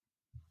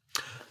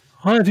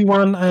Hi,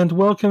 everyone, and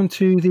welcome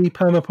to the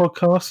Poema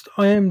podcast.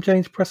 I am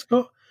James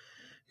Prescott,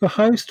 your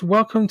host.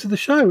 Welcome to the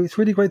show. It's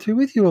really great to be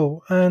with you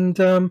all. And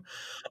I'm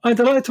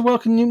delighted to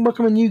welcome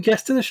a new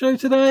guest to the show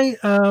today,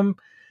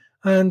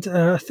 and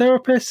a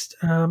therapist,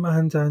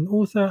 and an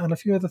author, and a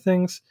few other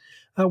things.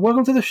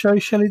 Welcome to the show,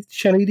 Shelley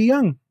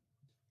DeJong.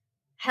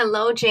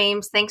 Hello,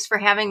 James. Thanks for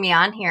having me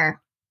on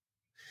here.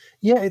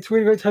 Yeah, it's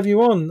really great to have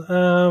you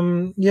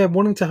on.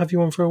 Wanting to have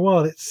you on for a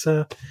while. It's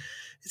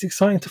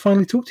exciting to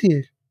finally talk to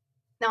you.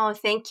 No,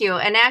 thank you.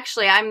 And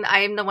actually,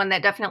 I'm the one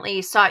that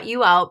definitely sought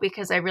you out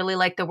because I really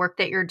like the work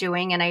that you're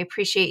doing, and I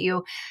appreciate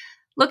you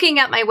looking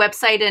at my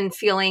website and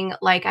feeling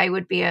like I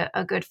would be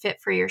a good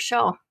fit for your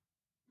show.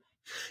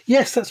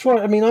 Yes, that's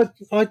right. I mean,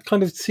 I'd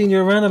kind of seen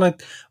you around, and I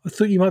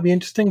thought you might be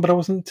interesting, but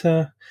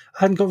I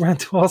hadn't got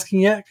around to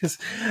asking yet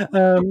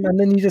and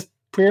then you just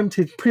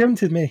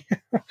preempted me.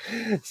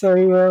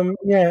 So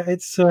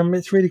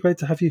it's really great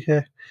to have you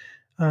here.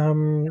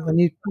 And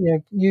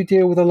you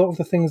deal with a lot of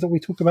the things that we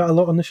talk about a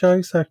lot on the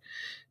show, so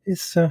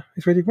it's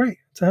really great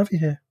to have you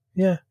here.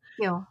 Yeah.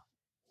 Thank you.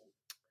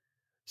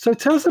 So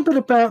tell us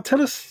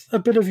a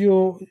bit of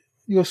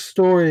your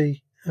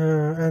story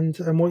and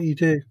what you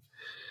do.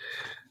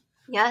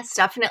 Yes,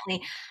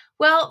 definitely.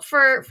 Well,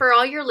 for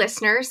all your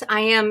listeners, I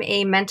am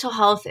a mental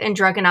health and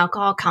drug and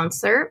alcohol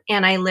counselor,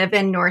 and I live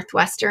in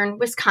northwestern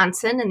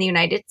Wisconsin in the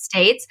United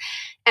States.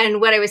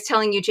 And what I was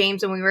telling you,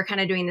 James, when we were kind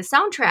of doing the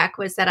soundtrack,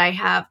 was that I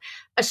have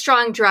a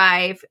strong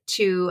drive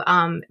to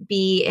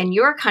be in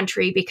your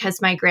country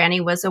because my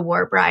granny was a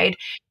war bride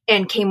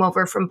and came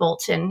over from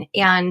Bolton,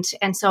 and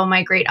so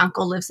my great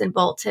uncle lives in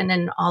Bolton,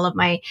 and all of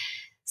my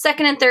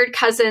second and third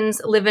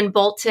cousins live in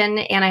Bolton,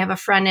 and I have a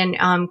friend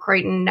in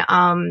Croydon,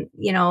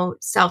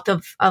 south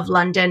of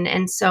London,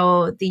 and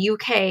so the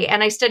UK.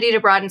 And I studied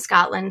abroad in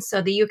Scotland,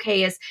 so the UK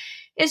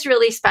is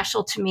really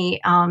special to me.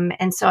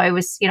 And so I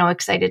was,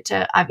 excited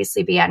to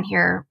obviously be on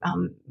here. I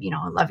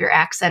love your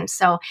accent.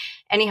 So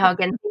anyhow,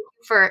 again, thank you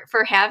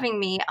for having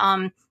me.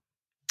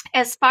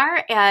 As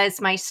far as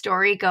my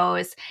story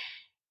goes,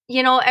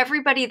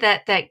 everybody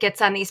that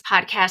gets on these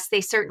podcasts,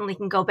 they certainly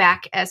can go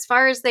back as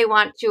far as they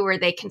want to, or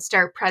they can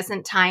start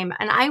present time.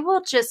 And I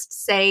will just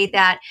say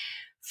that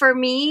for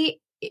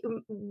me,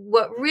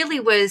 what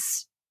really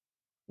was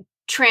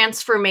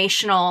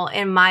transformational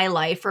in my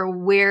life, or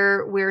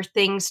where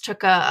things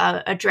took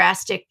a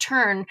drastic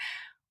turn,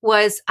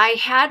 was I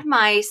had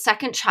my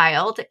second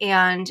child,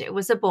 and it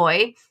was a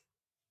boy.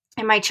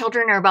 And my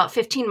children are about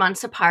 15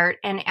 months apart.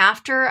 And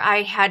after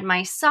I had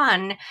my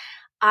son,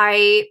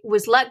 I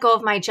was let go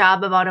of my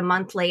job about a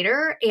month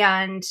later,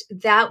 and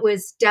that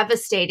was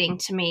devastating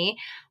to me.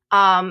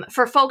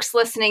 For folks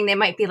listening, they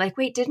might be like,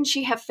 wait, didn't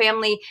she have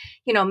family,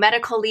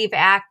 medical leave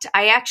act?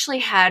 I actually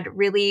had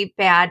really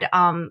bad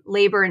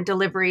labor and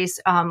deliveries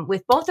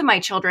with both of my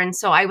children.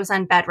 So I was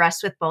on bed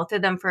rest with both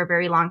of them for a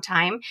very long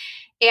time.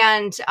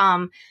 And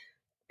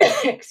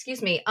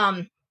excuse me,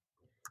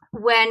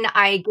 when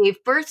I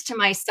gave birth to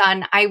my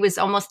son, I was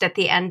almost at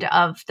the end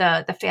of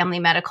the Family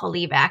Medical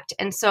Leave Act.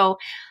 And so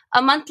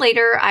a month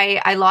later,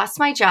 I lost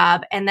my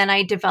job, and then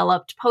I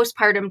developed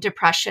postpartum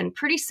depression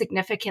pretty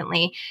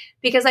significantly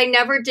because I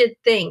never did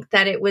think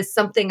that it was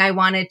something I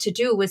wanted to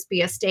do, was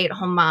be a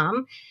stay-at-home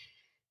mom.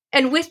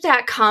 And with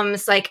that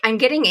comes, I'm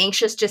getting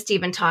anxious just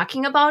even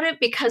talking about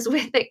it, because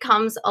with it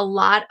comes a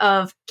lot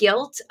of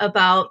guilt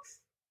about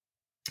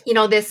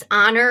this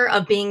honor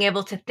of being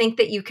able to think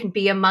that you can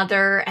be a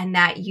mother, and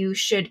that you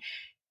should,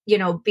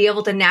 be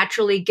able to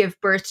naturally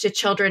give birth to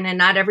children, and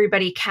not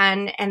everybody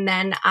can. And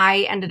then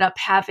I ended up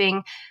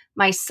having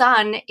my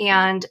son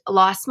and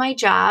lost my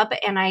job.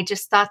 And I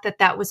just thought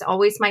that was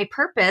always my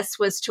purpose,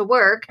 was to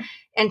work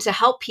and to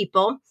help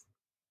people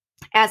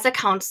as a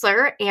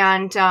counselor.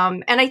 And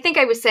I think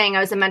I was saying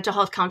I was a mental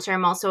health counselor.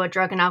 I'm also a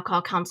drug and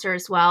alcohol counselor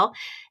as well.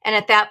 And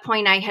at that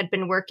point, I had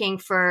been working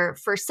for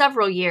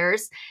several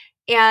years.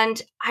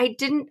 And I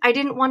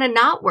didn't want to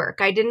not work.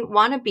 I didn't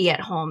want to be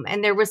at home.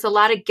 And there was a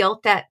lot of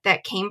guilt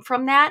that came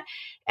from that,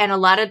 and a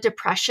lot of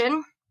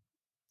depression.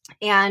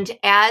 And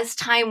as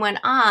time went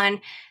on,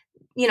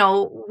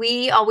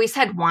 we always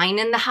had wine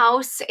in the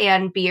house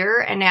and beer.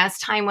 And as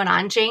time went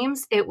on,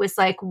 James, it was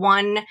like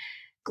one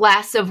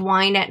glass of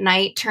wine at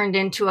night turned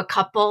into a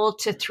couple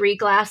to 3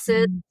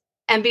 glasses. Mm-hmm.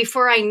 And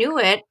before I knew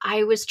it,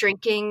 I was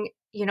drinking,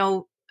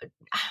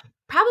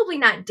 probably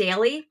not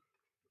daily,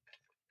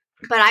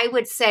 but I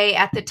would say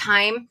at the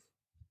time,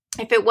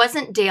 if it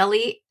wasn't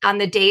daily, on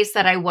the days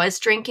that I was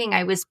drinking,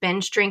 I was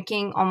binge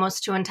drinking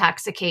almost to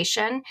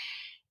intoxication.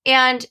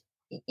 And,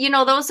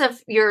 those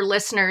of your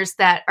listeners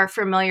that are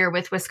familiar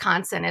with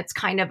Wisconsin, it's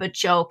kind of a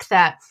joke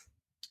that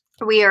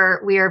we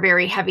are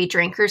very heavy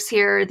drinkers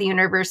here. The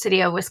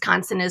University of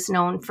Wisconsin is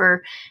known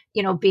for,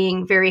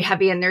 being very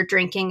heavy in their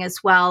drinking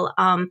as well.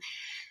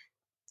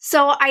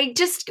 So I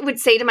just would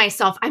say to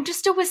myself, I'm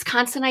just a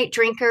Wisconsinite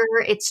drinker.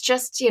 It's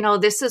just,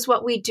 this is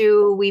what we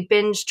do. We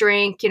binge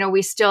drink,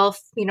 we still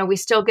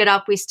get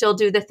up, we still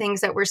do the things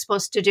that we're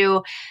supposed to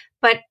do.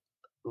 But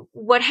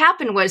what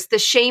happened was the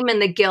shame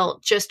and the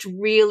guilt just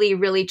really,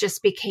 really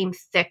just became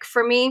thick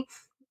for me.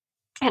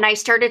 and I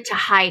started to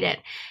hide it.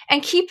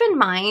 And keep in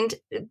mind,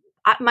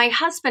 my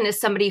husband is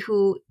somebody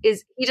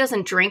he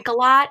doesn't drink a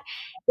lot.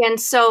 And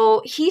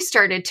so he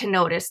started to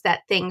notice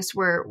that things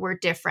were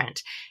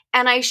different.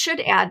 And I should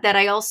add that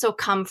I also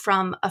come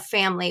from a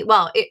family.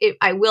 Well,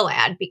 I will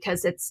add,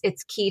 because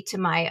it's key to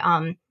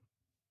my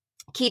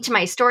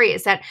story,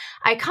 is that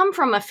I come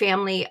from a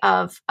family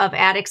of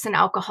addicts and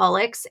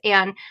alcoholics,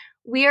 and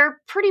we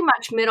are pretty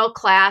much middle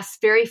class,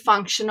 very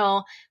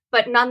functional,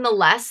 but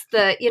nonetheless,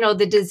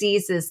 the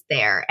disease is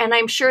there. And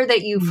I'm sure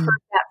that you've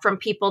heard that from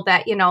people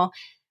that,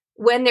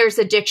 when there's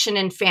addiction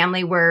in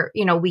family where,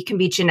 we can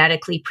be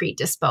genetically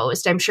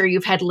predisposed. I'm sure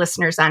you've had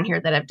listeners on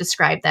here that have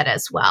described that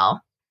as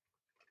well.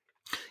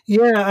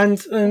 Yeah,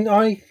 and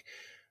I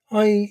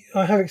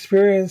have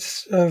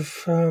experience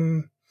of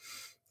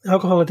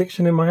alcohol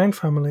addiction in my own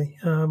family.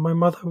 My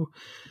mother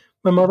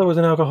was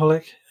an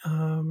alcoholic,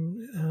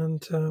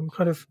 and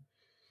kind of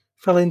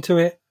fell into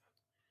it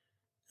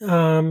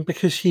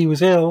because she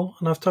was ill.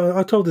 And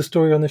I told the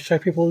story on the show.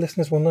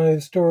 Listeners will know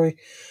the story.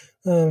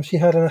 She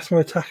had an asthma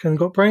attack and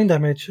got brain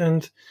damage,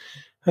 and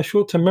her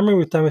short-term memory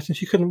was damaged, and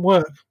she couldn't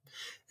work.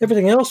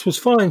 Everything else was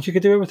fine; she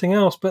could do everything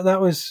else, but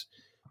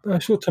her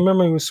short-term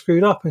memory was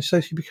screwed up, and so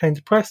she became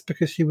depressed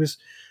because she was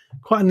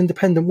quite an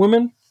independent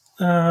woman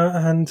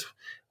and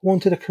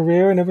wanted a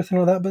career and everything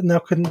like that, but now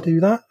couldn't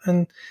do that,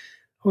 and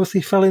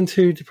obviously fell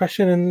into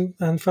depression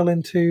and fell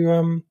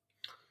into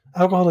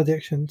alcohol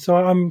addiction. So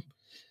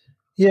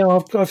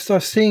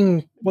I've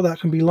seen what that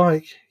can be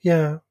like.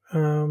 Yeah.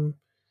 And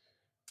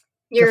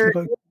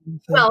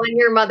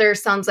your mother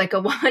sounds like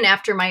a woman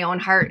after my own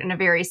heart, and a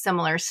very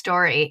similar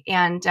story.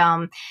 And,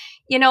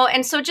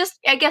 and so just,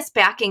 I guess,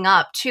 backing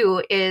up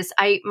too, is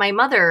my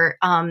mother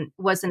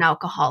was an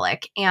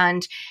alcoholic.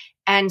 And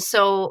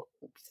so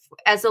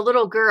as a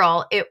little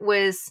girl, it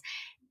was,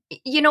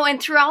 and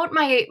throughout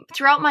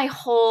my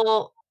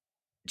whole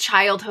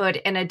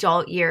childhood and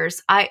adult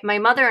years, my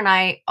mother and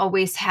I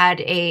always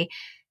had a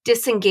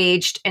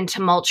disengaged and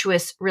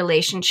tumultuous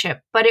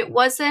relationship, but it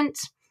was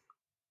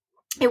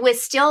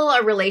still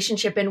a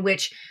relationship in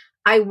which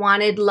I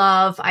wanted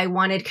love, I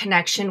wanted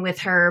connection with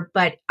her,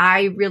 but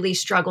I really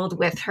struggled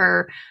with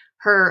her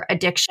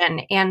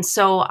addiction. And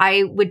so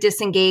I would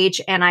disengage,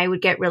 and I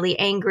would get really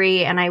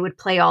angry, and I would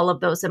play all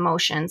of those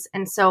emotions.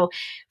 And so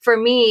for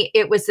me,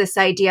 it was this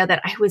idea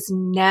that I was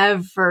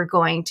never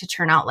going to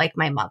turn out like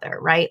my mother,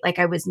 right? Like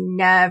I was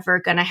never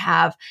going to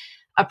have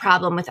a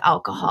problem with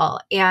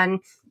alcohol. And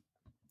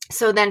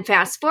so then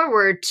fast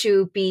forward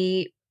to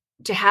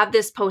have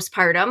this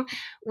postpartum,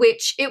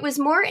 which it was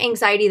more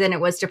anxiety than it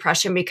was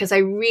depression, because I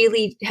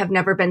really have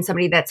never been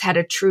somebody that's had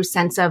a true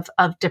sense of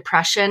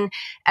depression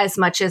as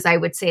much as I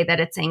would say that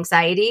it's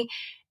anxiety.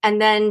 And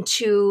then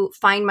to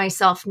find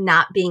myself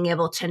not being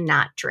able to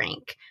not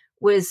drink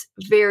was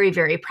very,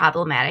 very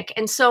problematic.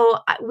 And so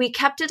we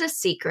kept it a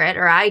secret,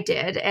 or I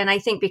did. And I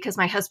think because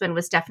my husband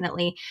was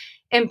definitely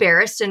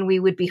embarrassed, and we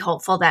would be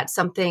hopeful that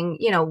something,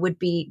 would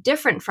be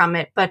different from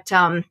it. But,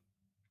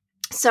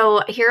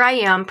 so here I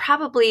am,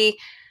 probably,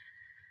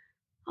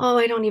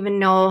 I don't even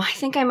know. I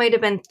think I might have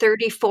been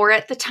 34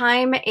 at the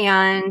time.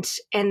 And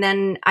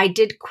then I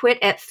did quit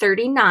at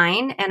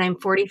 39, and I'm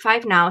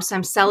 45 now. So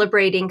I'm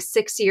celebrating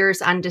 6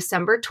 years on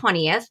December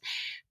 20th.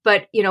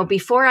 But,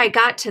 before I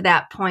got to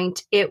that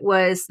point, it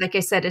was, like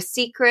I said, a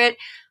secret.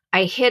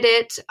 I hid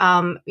it,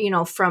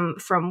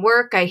 from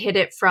work. I hid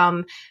it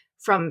from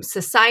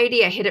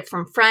society. I hid it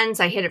from friends.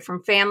 I hid it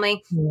from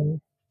family. Mm.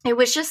 It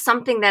was just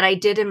something that I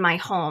did in my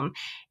home.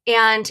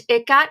 And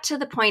it got to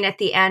the point at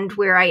the end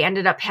where I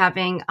ended up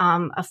having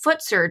a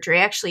foot surgery,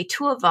 actually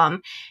 2 of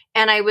them.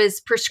 And I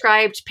was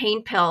prescribed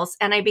pain pills,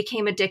 and I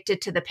became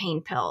addicted to the pain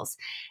pills.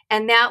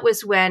 And that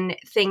was when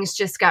things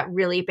just got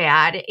really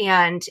bad.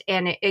 And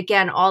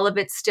again, all of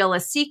it's still a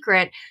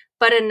secret,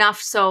 but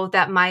enough so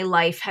that my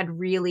life had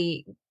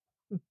really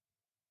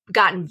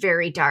gotten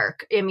very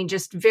dark. I mean,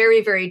 just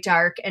very, very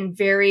dark, and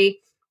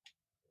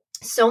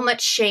so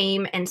much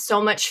shame and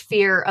so much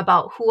fear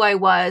about who I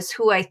was,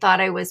 who I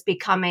thought I was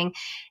becoming.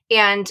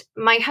 And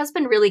my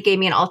husband really gave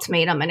me an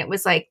ultimatum, and it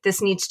was like,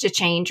 this needs to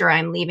change, or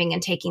I'm leaving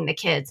and taking the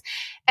kids.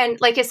 And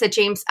like I said,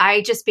 James, I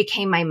just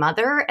became my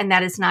mother, and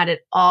that is not at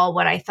all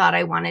what I thought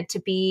I wanted to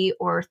be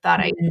or thought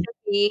I should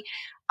be.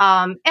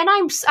 And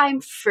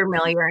I'm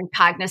familiar and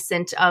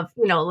cognizant of,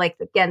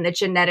 again, the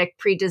genetic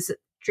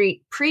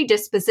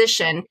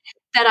predisposition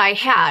that I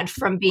had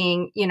from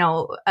being,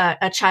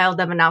 a child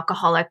of an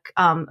alcoholic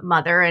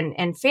mother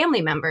and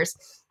family members.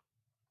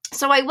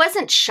 So I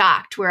wasn't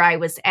shocked where I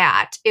was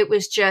at. It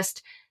was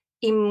just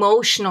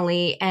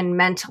emotionally and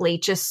mentally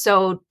just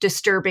so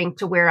disturbing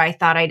to where I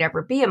thought I'd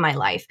ever be in my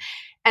life.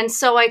 And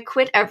so I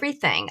quit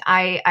everything.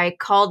 I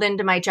called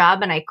into my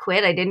job and I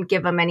quit. I didn't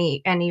give them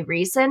any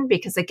reason,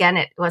 because again,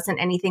 it wasn't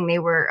anything they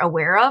were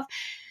aware of.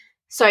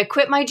 So I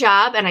quit my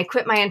job and I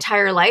quit my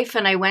entire life,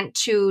 and I went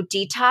to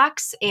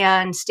detox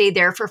and stayed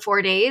there for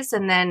 4 days.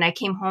 And then I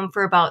came home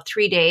for about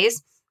 3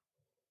 days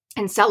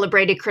and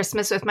celebrated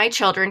Christmas with my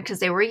children because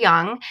they were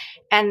young.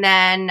 And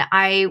then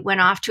I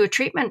went off to a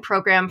treatment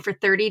program for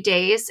 30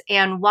 days.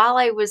 And while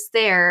I was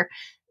there,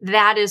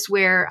 that is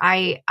where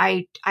I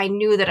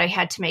knew that I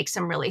had to make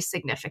some really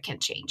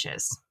significant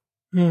changes.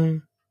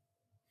 Mm.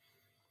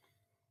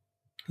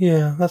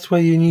 Yeah, that's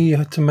where you knew you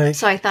had to make.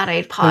 So I thought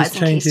I'd those pause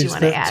in case you changes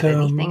want to that add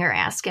anything or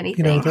ask you know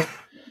anything.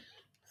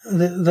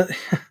 that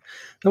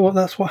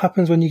that's what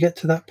happens when you get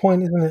to that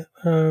point, isn't it?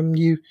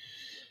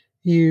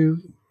 You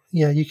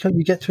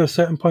get to a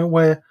certain point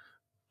where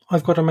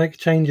I've got to make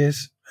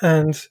changes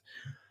and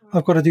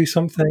I've got to do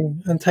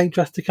something and take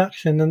drastic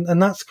action,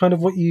 and that's kind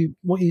of what you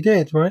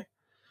did, right?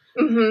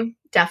 Mm-hmm,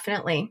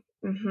 definitely.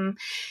 Mm-hmm.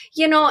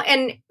 You know,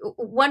 and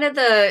one of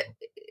the,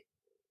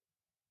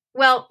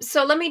 well,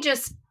 so let me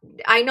just,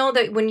 I know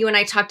that when you and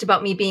I talked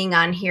about me being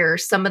on here,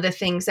 some of the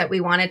things that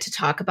we wanted to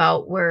talk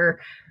about were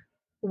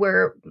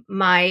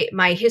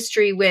my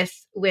history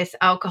with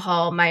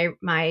alcohol,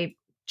 my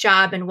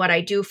job and what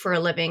I do for a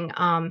living.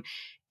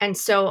 And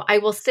so I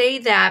will say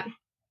that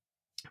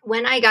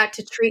when I got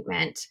to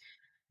treatment,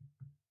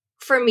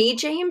 for me,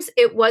 James,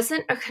 it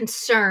wasn't a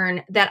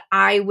concern that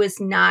I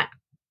was not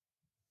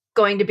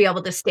going to be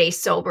able to stay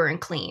sober and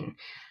clean.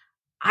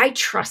 I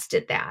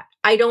trusted that.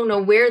 I don't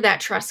know where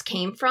that trust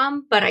came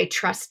from, but I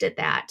trusted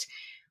that.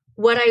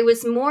 What I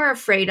was more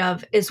afraid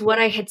of is what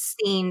I had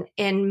seen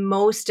in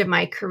most of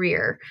my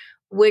career,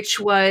 which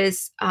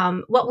was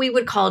what we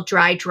would call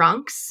dry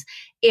drunks.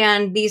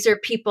 And these are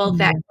people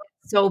that Mm.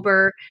 get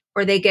sober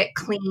or they get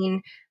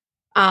clean,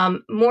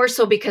 more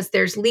so because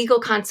there's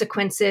legal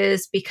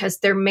consequences, because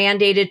they're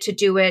mandated to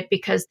do it,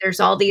 because there's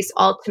all these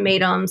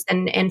ultimatums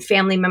and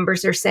family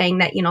members are saying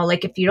that, you know,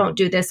 like, if you don't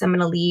do this, I'm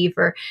going to leave,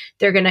 or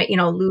they're going to, you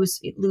know,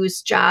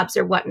 lose jobs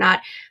or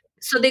whatnot.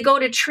 So they go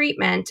to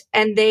treatment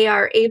and they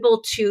are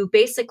able to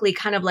basically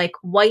kind of like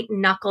white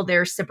knuckle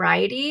their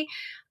sobriety.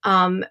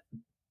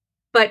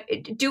 But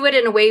do it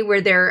in a way where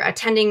they're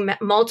attending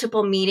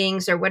multiple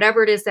meetings or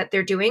whatever it is that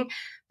they're doing,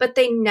 but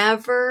they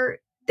never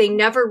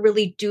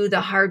really do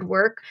the hard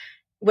work,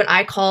 what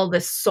I call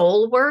the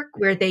soul work,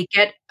 where they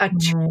get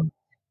Mm.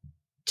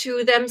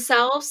 to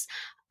themselves.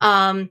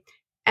 And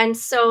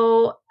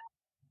so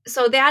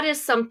that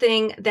is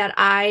something that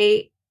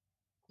I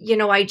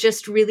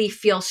just really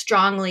feel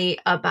strongly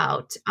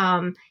about.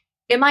 Am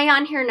I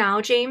on here now,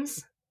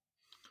 James?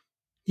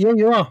 Yeah,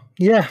 you are.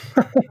 Yeah.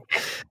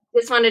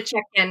 Just want to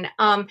check in.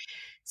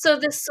 So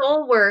the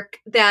soul work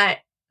that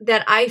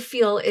I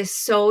feel is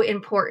so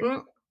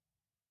important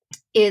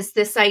is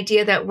this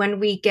idea that when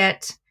we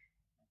get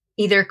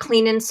either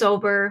clean and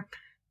sober,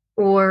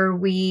 or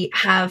we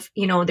have,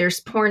 there's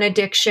porn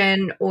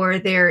addiction, or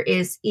there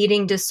is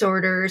eating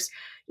disorders,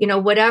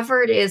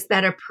 whatever it is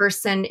that a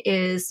person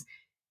is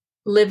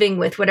living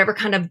with, whatever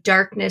kind of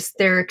darkness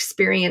they're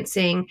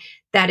experiencing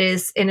that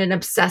is in an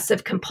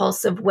obsessive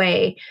compulsive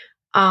way,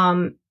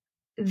 I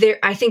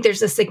think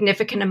there's a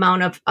significant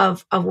amount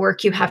of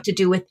work you have to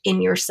do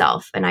within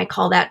yourself. And I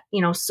call that,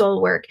 soul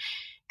work.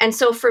 And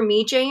so for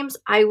me, James,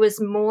 it was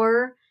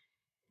more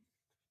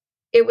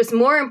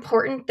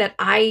important that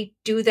I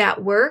do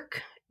that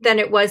work than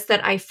it was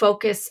that I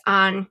focus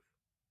on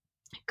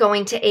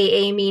going to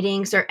AA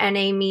meetings or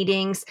NA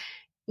meetings.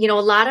 A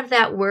lot of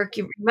that work,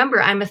 you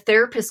remember, I'm a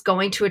therapist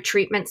going to a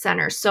treatment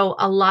center. So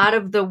a lot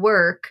of the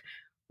work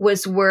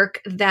was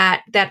work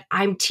that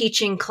I'm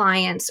teaching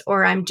clients,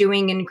 or I'm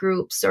doing in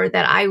groups, or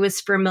that I was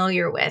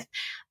familiar with.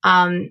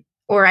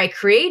 Or I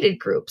created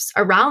groups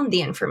around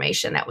the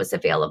information that was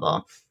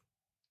available.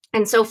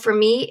 And so for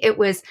me, it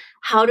was,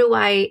 how do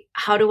I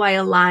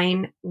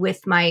align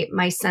with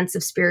my sense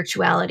of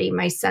spirituality,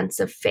 my sense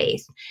of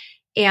faith?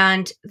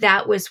 And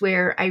that was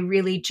where I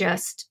really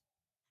just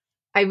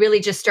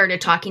started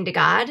talking to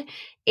God,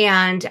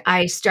 and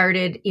I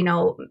started,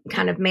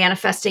 kind of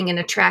manifesting and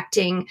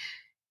attracting,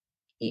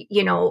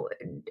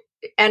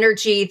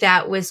 energy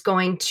that was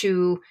going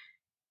to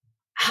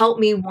help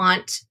me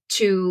want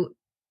to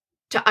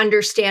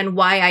understand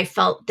why I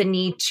felt the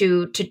need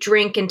to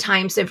drink in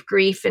times of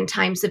grief, in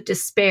times of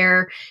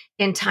despair,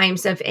 in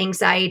times of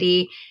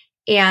anxiety.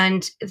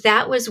 And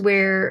that was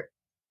where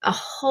a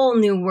whole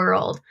new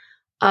world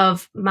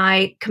of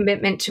my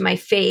commitment to my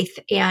faith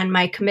and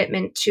my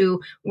commitment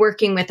to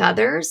working with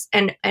others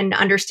and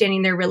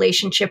understanding their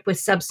relationship with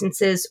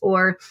substances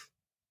or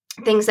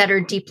things that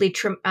are deeply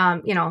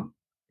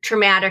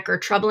traumatic or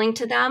troubling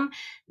to them.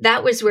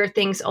 That was where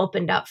things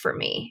opened up for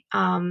me.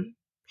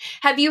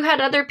 Have you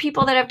had other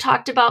people that have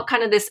talked about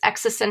kind of this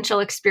existential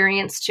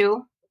experience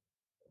too?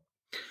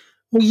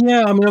 Well,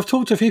 yeah. I mean, I've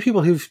talked to a few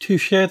people who've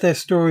shared their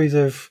stories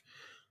of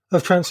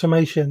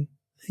transformation.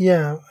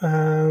 Yeah,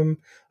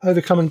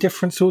 overcoming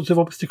different sorts of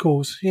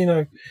obstacles. We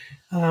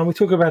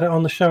talk about it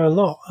on the show a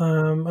lot,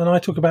 and I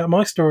talk about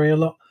my story a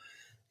lot.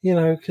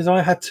 Because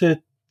I had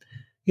to.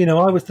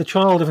 I was the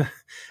child of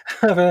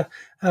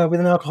with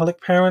an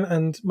alcoholic parent,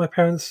 and my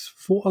parents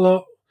fought a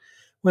lot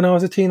when I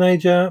was a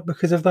teenager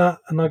because of that,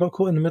 and I got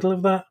caught in the middle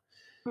of that,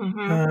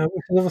 Mm-hmm.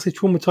 which is obviously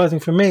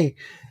traumatizing for me.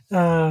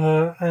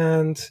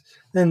 And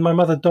then my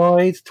mother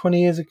died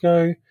 20 years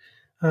ago,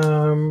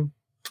 or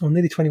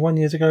nearly 21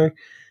 years ago,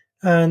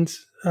 and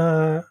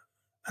and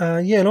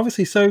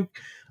obviously, so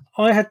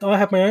I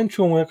had my own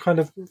trauma kind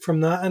of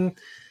from that, and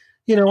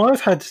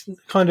I've had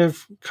kind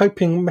of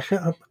coping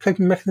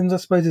mechanisms, I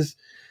suppose.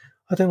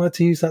 I don't like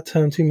to use that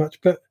term too much,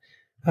 but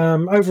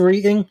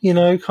overeating,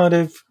 kind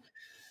of,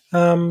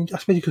 I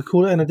suppose you could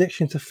call it an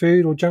addiction to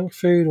food or junk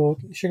food or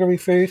sugary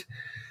food,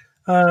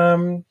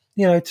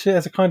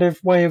 as a kind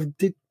of way of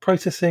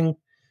processing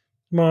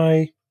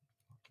my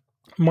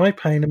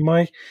pain and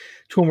my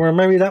trauma. And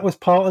maybe that was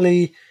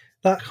partly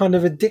that kind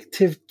of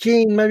addictive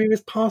gene, maybe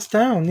was passed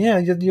down. Yeah,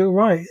 you're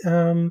right.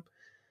 So,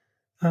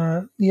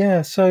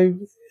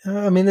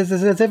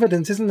 there's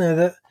evidence, isn't there,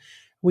 that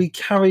we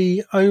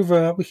can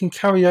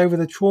carry over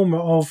the trauma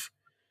of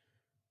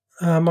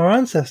our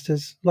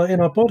ancestors, like in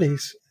our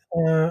bodies,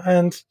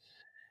 and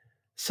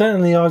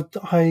certainly I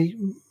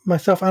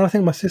myself, and I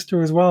think my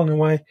sister as well, in a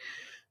way,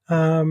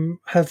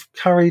 have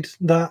carried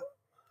that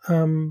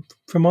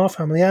from our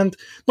family, and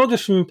not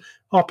just from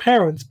our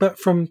parents, but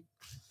from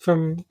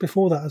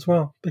before that as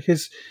well.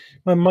 Because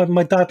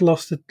my dad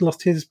lost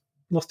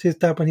his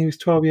dad when he was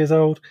 12 years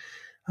old,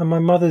 and my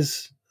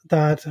mother's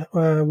dad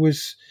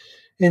was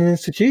in an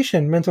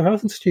institution, mental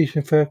health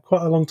institution, for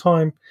quite a long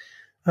time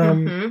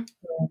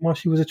while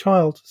she was a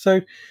child.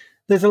 So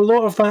there's a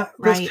lot of that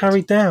that's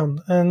carried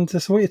down, and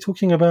so what you're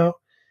talking about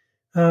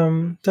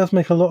does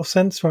make a lot of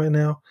sense right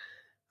now.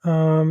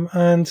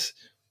 And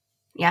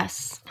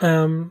yes,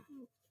 for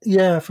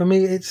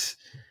me, it's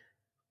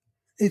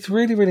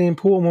really, really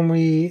important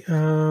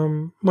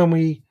when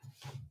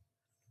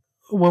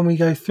we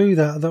go through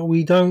that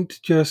we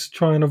don't just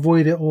try and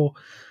avoid it, or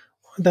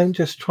don't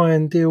just try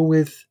and deal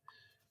with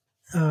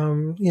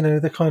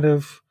the kind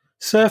of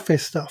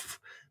surface stuff,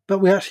 but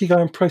we actually go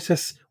and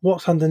process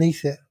what's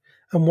underneath it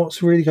and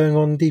what's really going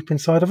on deep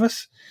inside of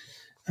us.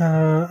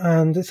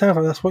 And it sounds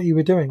like that's what you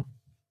were doing.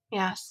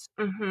 Yes.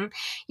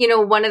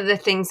 Mm-hmm. One of the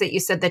things that you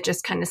said that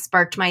just kind of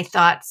sparked my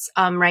thoughts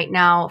right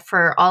now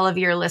for all of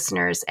your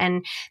listeners.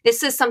 And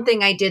this is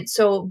something I did.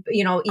 So,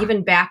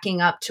 even backing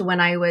up to when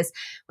I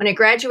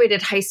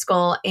graduated high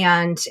school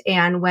and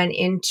went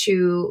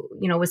into,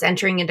 was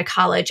entering into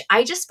college,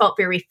 I just felt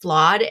very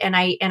flawed. And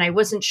I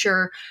wasn't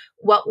sure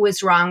what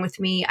was wrong with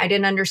me. I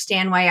didn't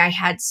understand why I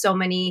had so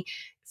many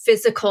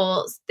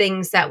physical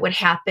things that would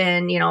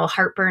happen,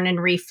 heartburn and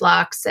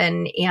reflux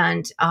and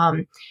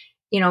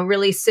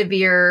really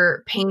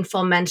severe,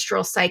 painful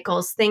menstrual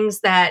cycles,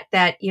 things that,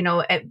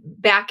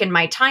 back in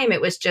my time,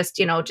 it was just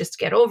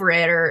get over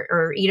it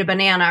or eat a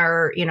banana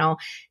or,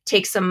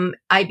 take some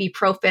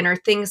ibuprofen or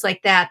things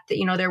like that.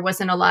 There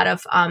wasn't a lot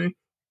of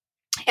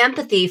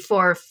empathy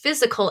for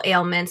physical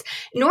ailments,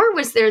 nor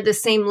was there the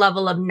same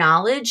level of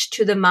knowledge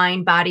to the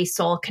mind, body,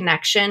 soul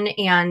connection.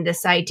 And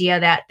this idea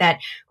that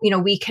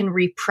we can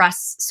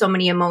repress so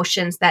many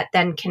emotions that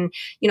then can,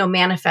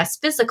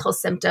 manifest physical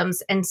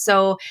symptoms. And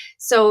so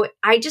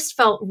I just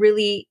felt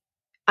really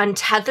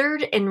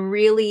untethered and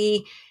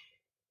really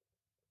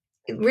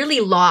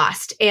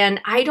lost.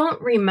 And I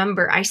don't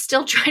remember. I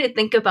still try to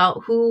think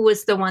about who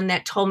was the one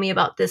that told me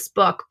about this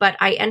book, but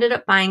I ended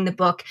up buying the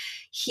book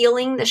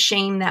Healing the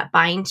Shame That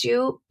Binds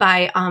You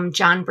by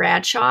John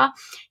Bradshaw.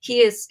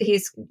 He's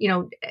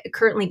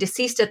currently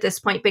deceased at this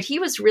point, but he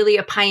was really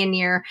a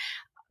pioneer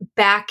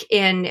back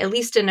in, at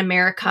least in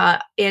America,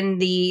 in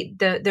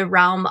the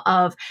realm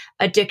of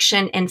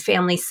addiction and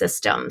family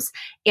systems,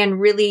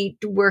 and really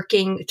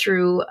working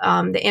through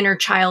the inner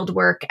child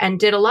work,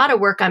 and did a lot of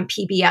work on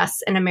PBS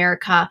in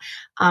America.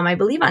 I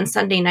believe on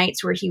Sunday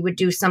nights, where he would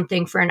do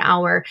something for an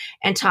hour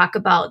and talk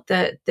about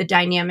the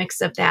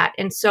dynamics of that.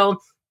 And so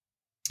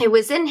it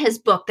was in his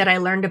book that I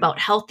learned about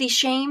healthy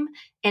shame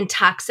and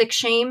toxic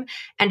shame,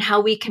 and how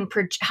we can,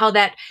 how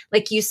that,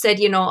 like you said,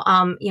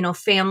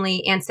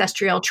 family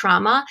ancestral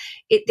trauma,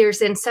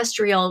 there's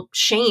ancestral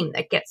shame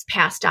that gets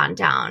passed on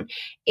down.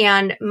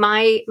 And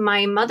my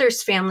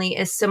mother's family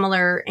is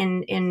similar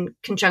in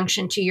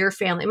conjunction to your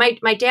family.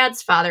 My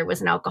dad's father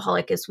was an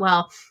alcoholic as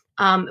well.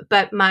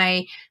 But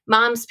my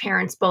mom's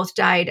parents both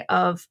died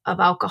of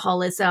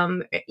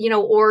alcoholism,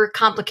 or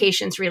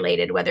complications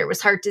related, whether it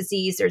was heart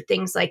disease or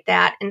things like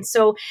that. And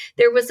so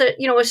there was a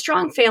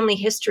strong family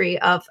history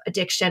of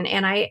addiction.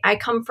 And I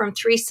come from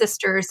 3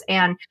 sisters,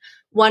 and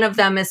one of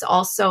them is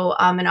also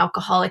an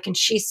alcoholic, and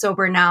she's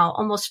sober now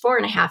almost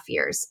 4.5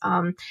 years.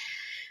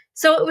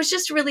 So it was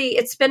just really,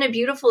 it's been a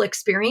beautiful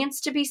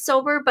experience to be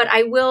sober. But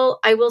I will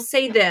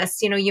say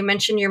this, you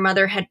mentioned your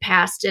mother had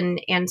passed,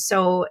 and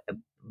so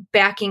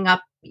backing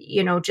up,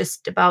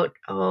 just about,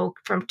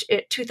 from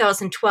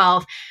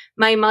 2012,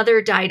 my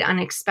mother died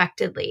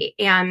unexpectedly.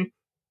 And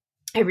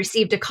I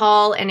received a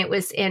call, and it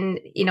was in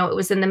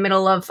the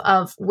middle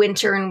of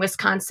winter in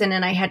Wisconsin,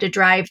 and I had to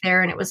drive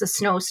there, and it was a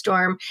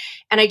snowstorm.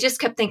 And I just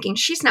kept thinking,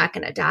 she's not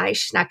going to die.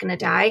 She's not going to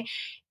die.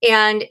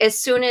 And as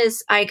soon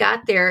as I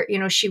got there,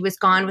 she was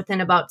gone within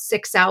about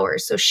 6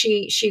 hours. So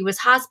she was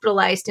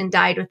hospitalized and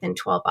died within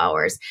 12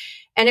 hours.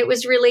 And it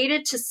was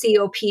related to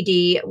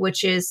COPD,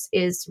 which is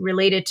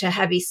related to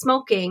heavy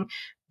smoking.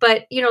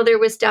 But, there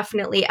was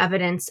definitely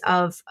evidence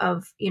of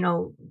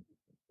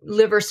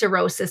liver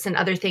cirrhosis and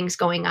other things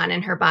going on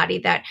in her body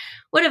that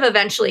would have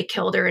eventually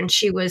killed her. And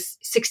she was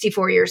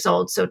 64 years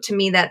old. So to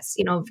me, that's,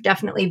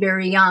 definitely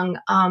very young.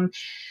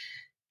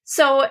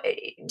 So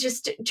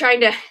just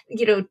trying to,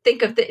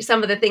 think of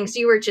some of the things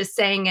you were just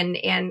saying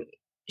and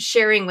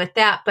sharing with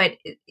that. But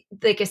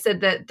like I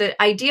said,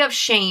 the idea of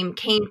shame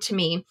came to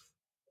me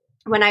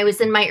when I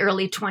was in my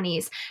early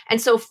 20s. And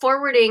so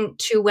forwarding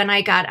to when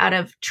I got out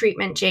of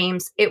treatment,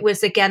 James, it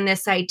was again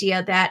this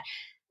idea that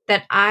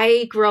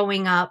I,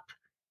 growing up,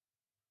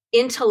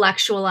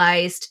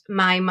 intellectualized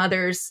my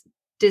mother's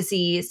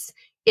disease,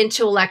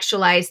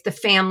 intellectualized the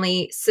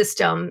family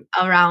system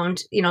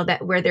around,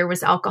 that where there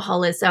was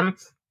alcoholism,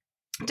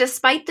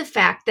 despite the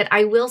fact that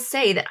I will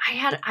say that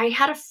I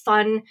had a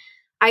fun,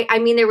 I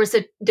mean, there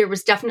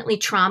was definitely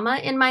trauma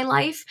in my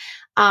life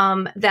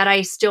that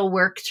I still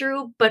work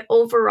through, but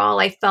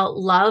overall I felt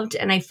loved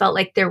and I felt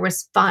like there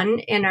was fun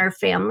in our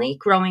family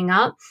growing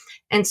up.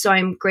 And so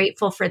I'm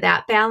grateful for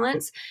that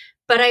balance,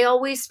 but I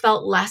always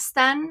felt less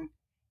than,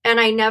 and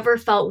I never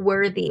felt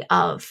worthy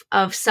of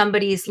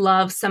somebody's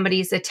love,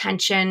 somebody's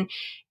attention,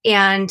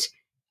 and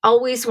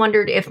always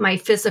wondered if my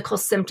physical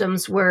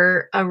symptoms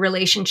were a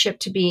relationship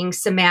to being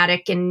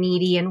somatic and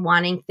needy and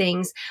wanting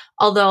things.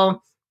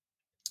 Although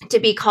to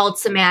be called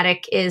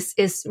somatic is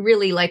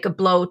really like a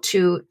blow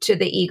to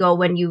the ego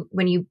when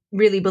you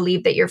really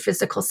believe that your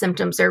physical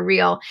symptoms are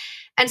real.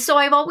 And so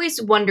I've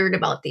always wondered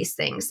about these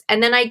things.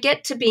 And then I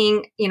get to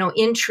being,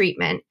 in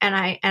treatment, and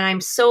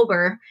I'm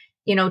sober,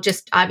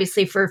 just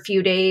obviously for a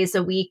few days,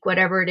 a week,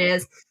 whatever it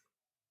is.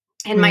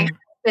 And my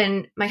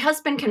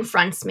husband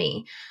confronts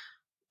me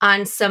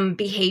on some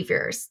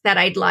behaviors that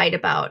I'd lied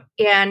about.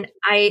 And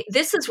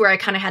this is where I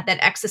kind of had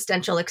that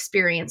existential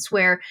experience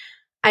where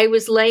I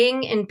was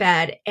laying in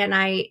bed and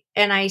I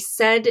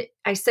said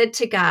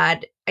to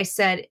God, I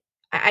said,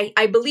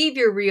 I believe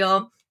you're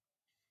real.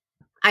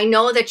 I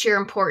know that you're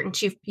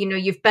important.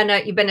 You've been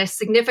a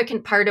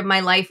significant part of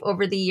my life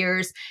over the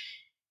years,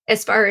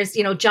 as far as,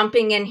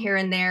 jumping in here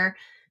and there.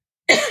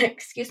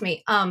 Excuse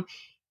me.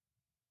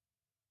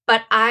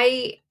 But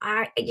I,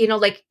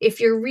 like, if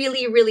you're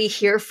really, really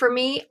here for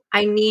me,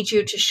 I need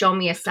you to show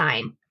me a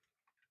sign.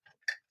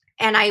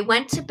 And I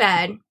went to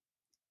bed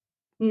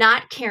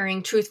not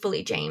caring,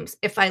 truthfully, James,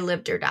 if I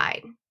lived or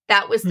died.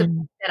 That was the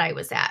point that I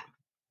was at.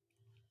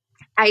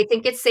 I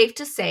think it's safe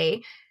to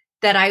say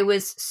that I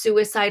was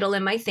suicidal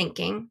in my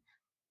thinking,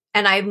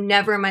 and I've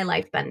never in my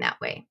life been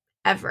that way,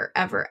 ever,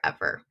 ever,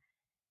 ever.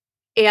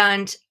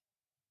 And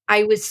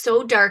I was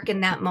so dark in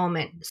that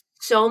moment,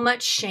 so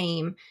much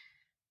shame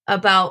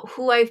about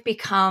who I've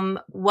become,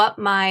 what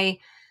my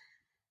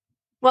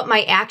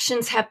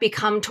actions have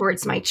become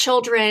towards my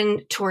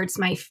children, towards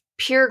my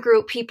peer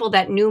group, people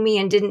that knew me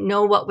and didn't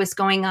know what was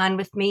going on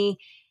with me.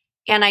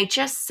 And I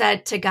just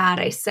said to God,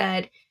 I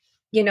said,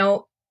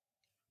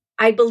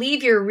 I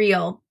believe you're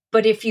real,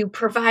 but if you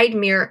provide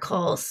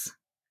miracles,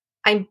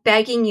 I'm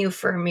begging you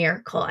for a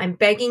miracle. I'm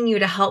begging you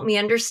to help me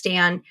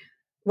understand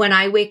when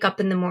I wake up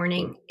in the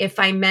morning, if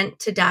I meant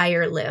to die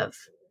or live.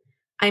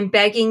 I'm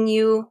begging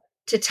you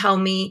to tell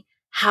me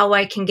how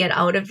I can get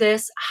out of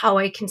this, how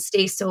I can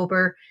stay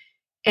sober.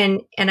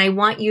 And I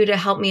want you to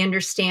help me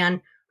understand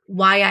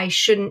why I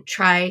shouldn't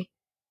try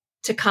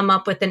to come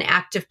up with an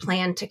active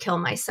plan to kill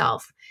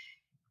myself.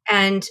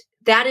 And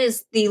that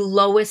is the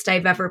lowest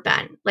I've ever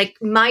been. Like,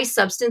 my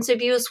substance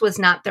abuse was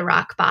not the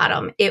rock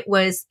bottom. It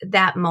was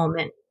that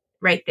moment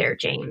right there,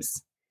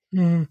 James.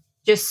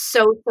 Just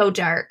so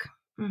dark.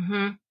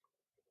 Mm-hmm.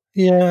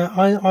 Yeah,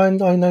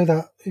 I know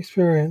that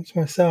experience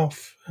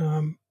myself.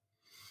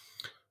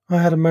 I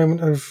had a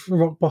moment of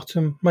rock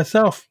bottom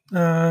myself,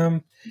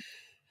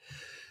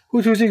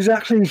 which was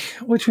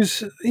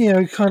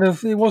kind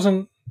of, it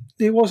wasn't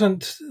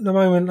the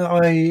moment that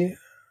I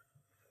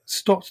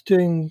stopped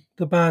doing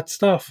the bad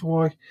stuff,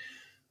 or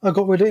I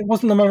got rid of it. It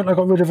wasn't the moment I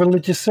got rid of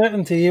religious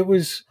certainty. It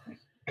was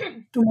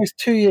almost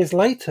 2 years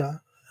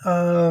later,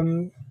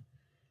 when,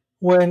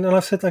 and I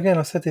said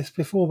this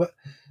before, but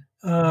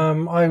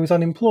I was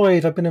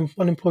unemployed. I'd been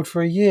unemployed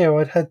for a year.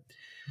 I'd had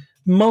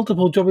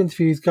multiple job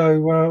interviews go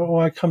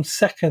where I come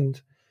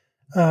second,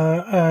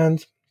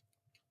 and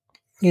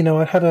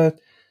I had a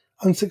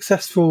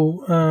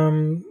unsuccessful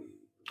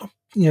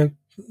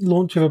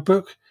launch of a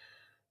book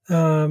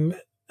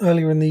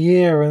earlier in the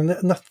year, and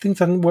things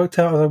hadn't worked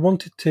out as I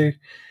wanted to,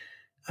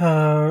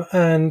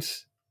 and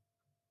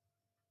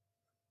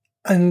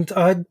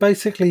I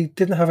basically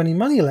didn't have any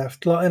money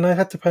left, and I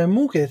had to pay a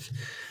mortgage,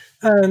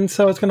 and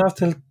so I was going to have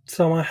to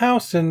sell my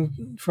house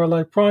and for a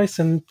low price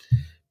and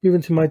move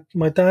into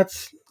my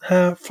dad's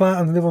flat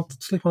and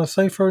sleep on a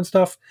sofa and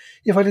stuff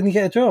if I didn't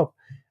get a job,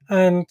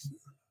 and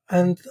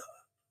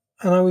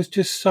I was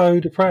just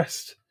so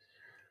depressed,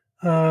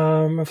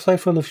 so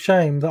full of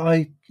shame that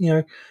I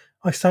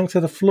sank to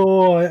the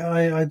floor.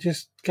 I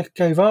just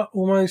gave up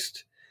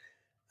almost,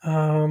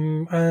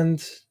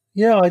 and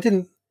yeah, I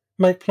didn't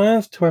make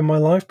plans to end my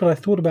life, but I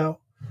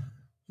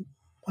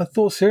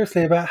thought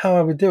seriously about how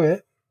I would do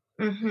it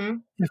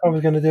if I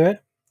was going to do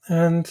it,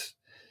 and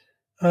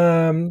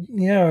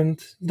and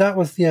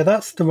that's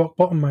the rock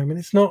bottom moment.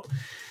 It's not.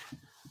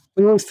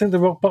 We always think the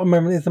rock bottom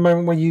moment is the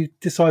moment when you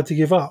decide to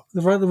give up.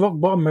 The rock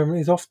bottom moment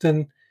is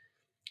often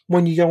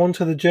when you go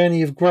onto the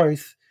journey of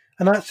growth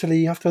And actually,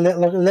 you have to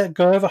let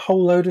go of a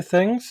whole load of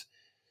things,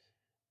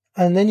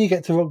 and then you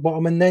get to rock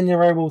bottom, and then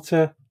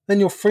then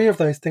you're free of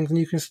those things, and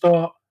you can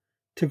start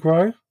to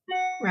grow.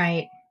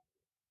 Right.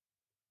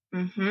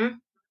 Mm-hmm.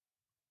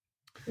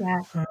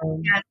 Yeah.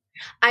 Um, Yeah.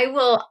 I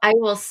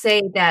will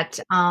say that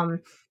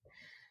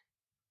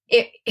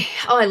it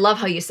oh, I love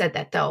how you said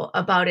that though,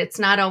 about it's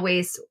not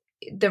always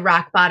the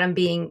rock bottom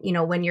being,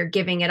 when you're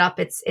giving it up.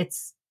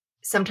 It's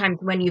sometimes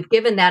when you've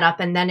given that up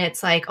and then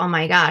it's like, oh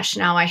my gosh,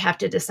 now I have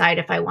to decide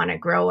if I want to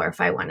grow or if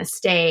I want to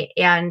stay.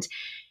 And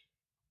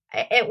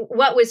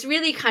what was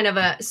really kind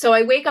of so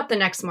I wake up the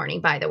next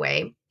morning, by the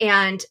way,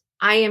 and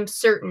I am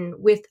certain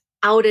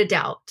without a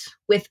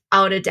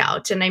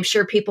doubt, and I'm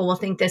sure people will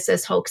think this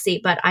is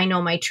hoaxy, but I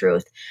know my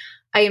truth.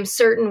 I am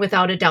certain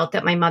without a doubt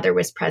that my mother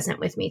was present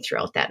with me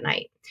throughout that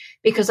night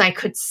because I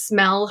could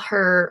smell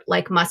her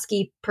like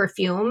musky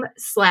perfume /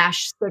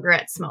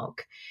 cigarette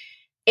smoke.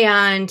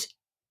 And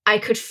I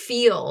could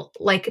feel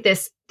like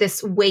this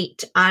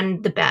weight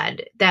on the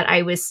bed that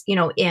I was,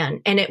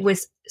 in. And it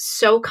was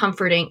so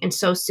comforting and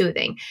so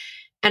soothing.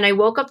 And I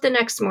woke up the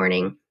next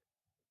morning.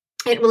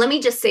 And let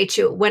me just say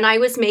too, when I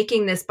was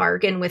making this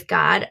bargain with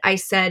God, I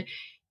said,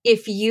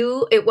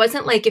 it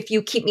wasn't like if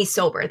you keep me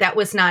sober, that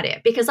was not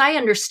it, because I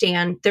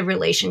understand the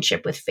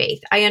relationship with faith.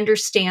 I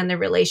understand the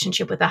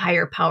relationship with a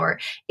higher power.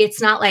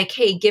 It's not like,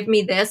 hey, give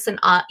me this and,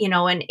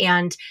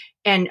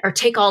 or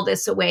take all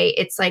this away.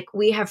 It's like,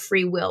 we have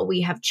free will,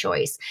 we have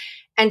choice.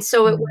 And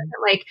so it wasn't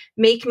like,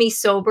 make me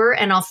sober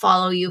and I'll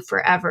follow you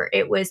forever.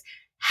 It was,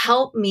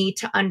 help me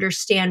to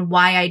understand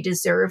why I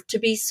deserve to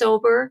be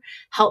sober.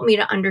 Help me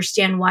to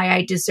understand why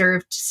I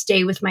deserve to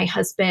stay with my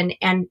husband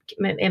and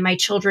my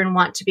children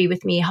want to be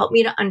with me. Help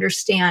me to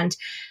understand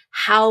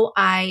how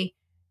I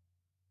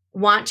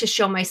want to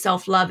show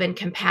myself love and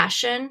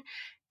compassion.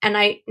 And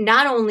I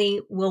not only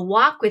will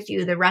walk with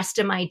you the rest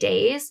of my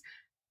days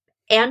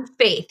and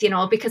faith,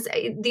 because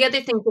the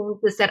other thing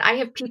is that I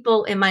have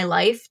people in my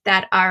life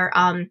that are,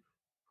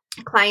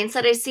 clients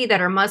that I see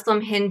that are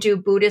Muslim, Hindu,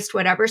 Buddhist,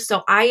 whatever.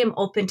 So I am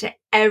open to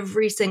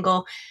every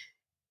single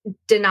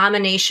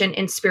denomination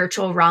and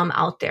spiritual realm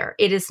out there.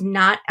 It is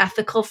not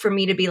ethical for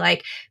me to be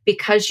like,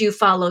 because you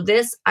follow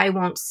this, I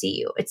won't see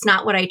you. It's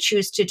not what I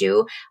choose to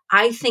do.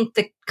 I think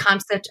the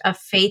concept of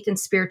faith and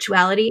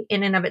spirituality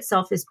in and of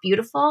itself is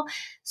beautiful.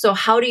 So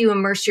how do you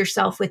immerse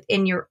yourself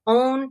within your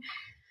own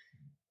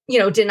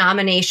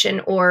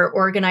denomination or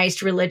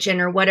organized religion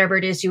or whatever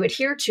it is you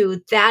adhere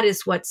to? That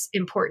is what's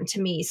important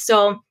to me.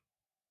 So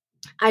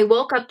I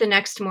woke up the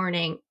next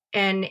morning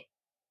and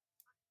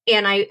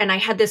I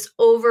had this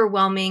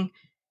overwhelming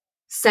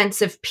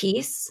sense of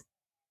peace.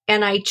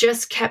 And I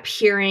just kept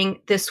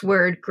hearing this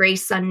word,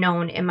 grace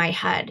unknown, in my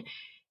head.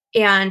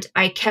 And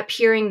I kept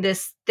hearing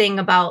this thing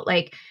about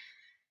like,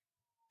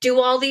 do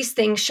all these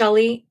things,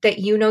 Shelley, that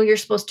you're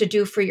supposed to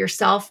do for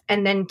yourself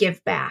and then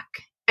give back.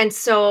 And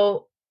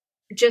so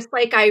just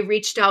like I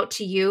reached out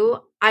to you,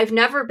 I've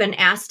never been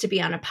asked to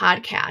be on a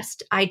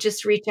podcast. I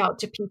just reach out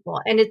to people,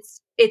 and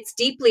it's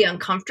deeply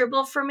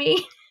uncomfortable for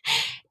me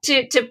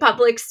to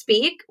public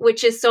speak,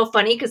 which is so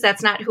funny because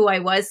that's not who I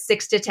was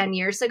 6 to 10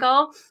 years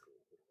ago.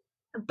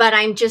 But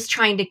I'm just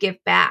trying to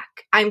give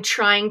back. I'm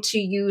trying to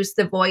use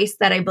the voice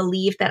that I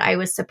believe that I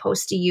was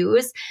supposed to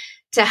use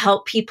to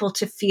help people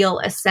to feel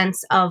a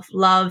sense of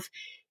love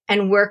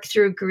and work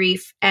through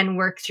grief and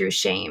work through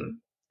shame.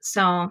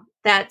 So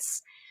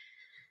that's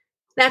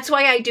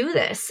why I do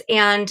this.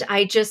 And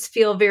I just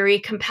feel very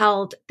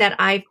compelled that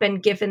I've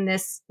been given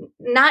this,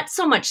 not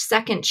so much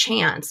second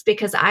chance,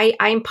 because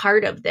I'm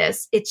part of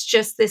this. It's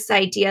just this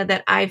idea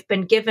that I've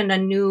been given a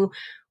new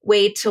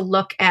way to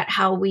look at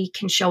how we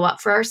can show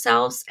up for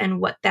ourselves and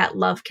what that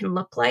love can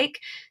look like.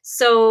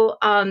 So,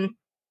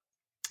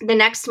 the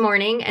next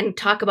morning, and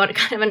talk about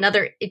kind of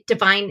another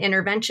divine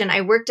intervention,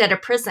 I worked at a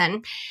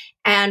prison,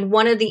 and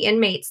one of the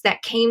inmates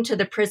that came to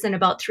the prison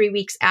about 3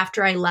 weeks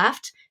after I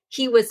left,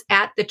 he was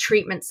at the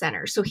treatment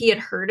center. So he had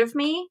heard of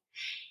me,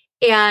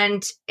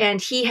 and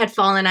he had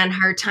fallen on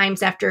hard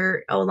times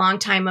after a long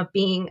time of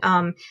being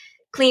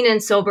clean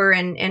and sober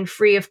and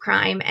free of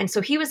crime. And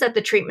so he was at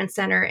the treatment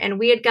center, and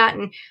we'd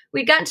gotten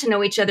to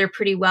know each other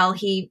pretty well.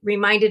 He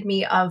reminded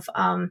me of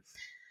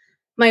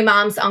my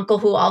mom's uncle,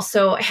 who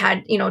also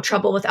had,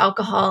 trouble with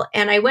alcohol.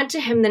 And I went to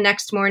him the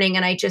next morning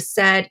and I just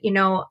said,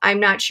 I'm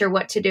not sure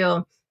what to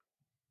do.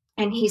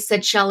 And he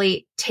said,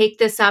 Shelley, take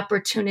this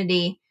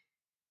opportunity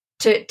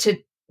to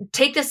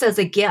take this as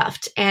a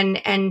gift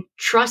and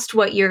trust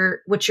what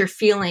you're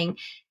feeling.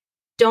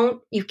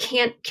 You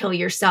can't kill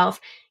yourself.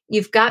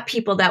 You've got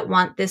people that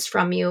want this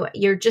from you.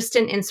 You're just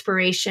an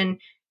inspiration,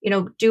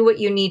 do what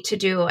you need to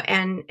do.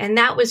 And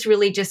that was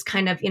really just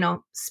kind of,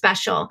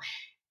 special.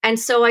 And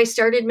so I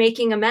started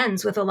making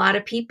amends with a lot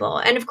of people.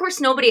 And of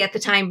course, nobody at the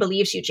time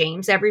believes you,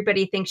 James.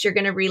 Everybody thinks you're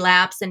going to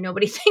relapse, and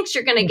nobody thinks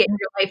you're going to get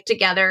your life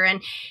together.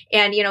 And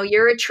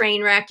you're a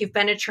train wreck. You've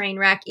been a train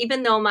wreck,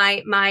 even though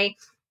my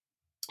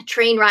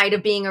train ride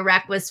of being a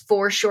wreck was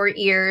 4 short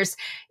years,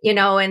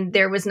 and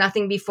there was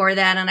nothing before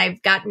that. And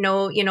I've got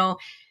no,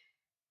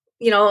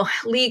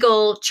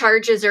 legal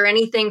charges or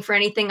anything for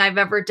anything I've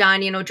ever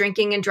done.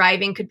 Drinking and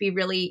driving could be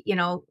really,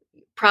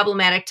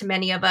 problematic to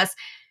many of us.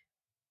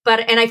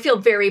 And I feel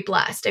very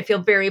blessed.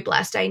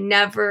 I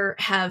never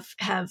have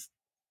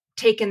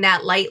taken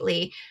that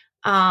lightly.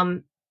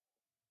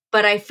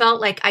 But I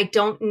felt like I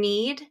don't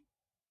need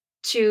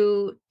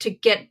to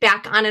get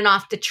back on and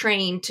off the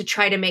train to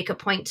try to make a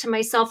point to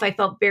myself. I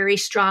felt very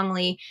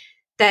strongly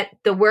that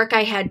the work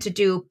I had to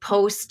do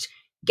post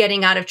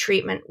getting out of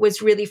treatment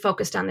was really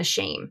focused on the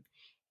shame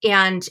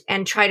and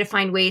try to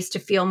find ways to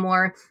feel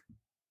more,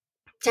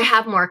 to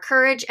have more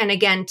courage. And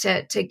again,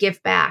 to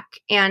give back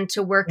and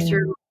to work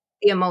through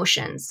the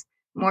emotions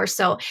more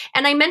so.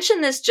 And I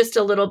mentioned this just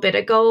a little bit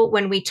ago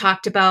when we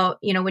talked about,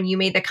 when you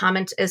made the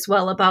comment as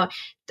well about,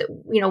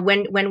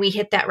 when we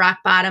hit that rock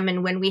bottom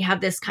and when we have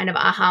this kind of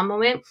aha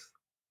moment.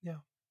 Yeah.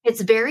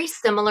 It's very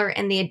similar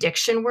in the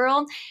addiction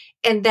world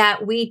in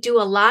that we do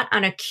a lot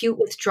on acute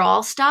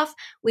withdrawal stuff.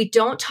 We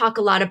don't talk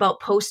a lot about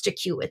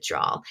post-acute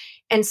withdrawal.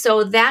 And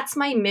so that's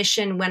my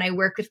mission when I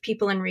work with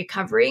people in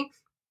recovery,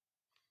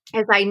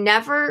 is I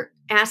never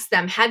ask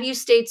them, have you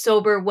stayed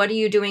sober? What are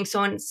you doing? So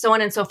on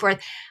and so forth.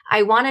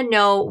 I want to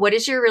know, what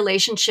is your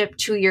relationship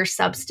to your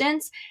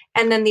substance?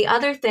 And then the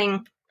other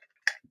thing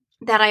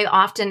that I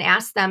often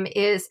ask them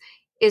is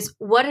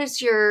what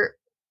is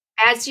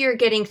as you're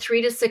getting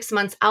 3 to 6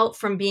 months out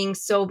from being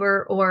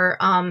sober or,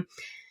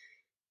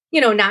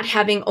 not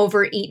having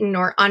overeaten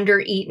or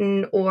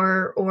undereaten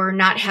or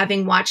not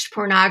having watched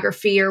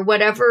pornography or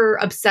whatever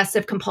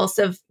obsessive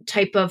compulsive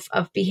type of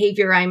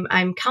behavior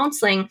I'm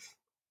counseling,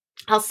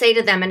 I'll say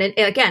to them, and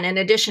again, in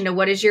addition to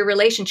what is your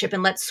relationship,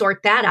 and let's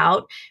sort that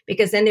out,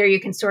 because then there you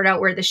can sort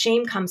out where the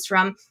shame comes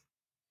from.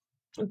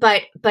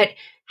 But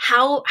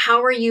how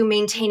are you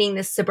maintaining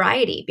this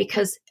sobriety?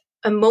 Because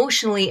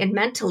emotionally and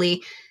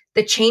mentally,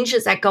 the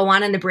changes that go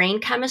on in the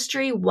brain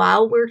chemistry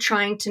while we're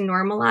trying to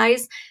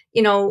normalize,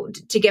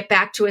 to get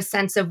back to a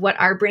sense of what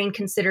our brain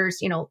considers,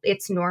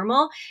 it's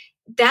normal.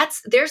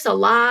 There's a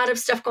lot of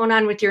stuff going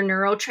on with your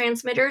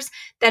neurotransmitters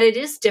that it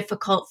is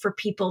difficult for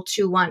people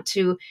to want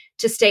to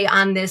stay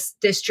on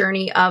this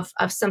journey of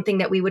something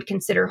that we would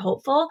consider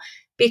hopeful.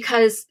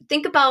 Because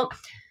think about,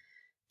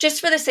 just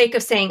for the sake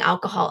of saying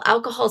alcohol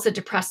is a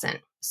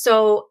depressant.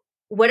 So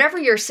whatever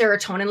your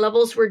serotonin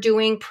levels were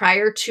doing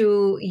prior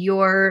to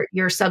your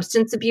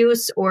substance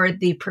abuse or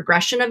the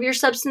progression of your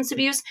substance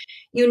abuse,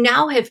 you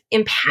now have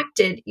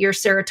impacted your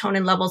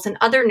serotonin levels and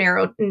other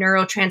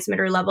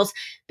neurotransmitter levels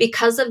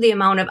because of the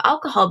amount of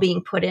alcohol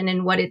being put in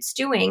and what it's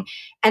doing.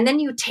 And then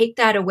you take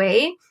that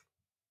away,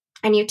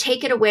 and you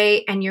take it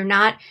away, and you're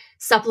not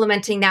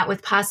supplementing that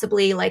with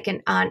possibly like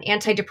an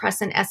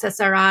antidepressant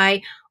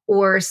SSRI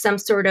or some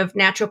sort of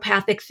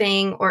naturopathic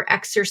thing or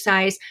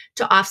exercise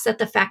to offset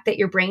the fact that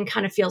your brain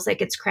kind of feels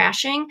like it's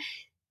crashing.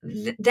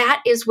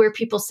 That is where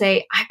people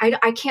say,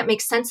 I can't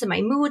make sense of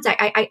my moods.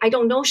 I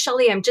don't know,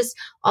 Shelley, I'm just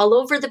all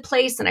over the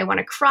place and I want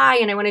to cry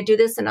and I want to do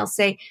this. And I'll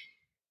say,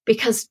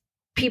 because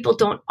people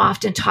don't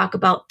often talk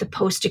about the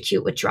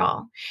post-acute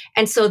withdrawal.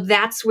 And so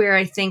that's where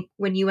I think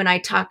when you and I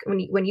talk,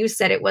 when you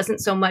said it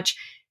wasn't so much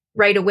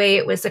right away,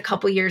 it was a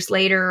couple years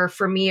later, or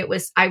for me,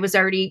 I was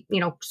already,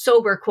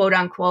 sober, quote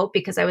unquote,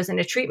 because I was in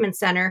a treatment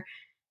center.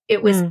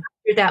 It was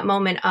after that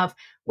moment of,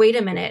 wait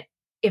a minute,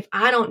 if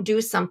I don't do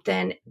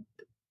something,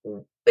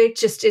 it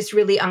just is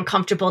really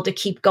uncomfortable to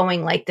keep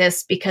going like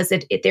this, because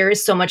there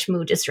is so much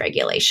mood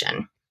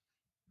dysregulation.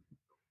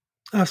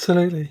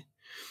 Absolutely.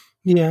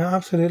 Yeah,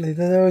 absolutely.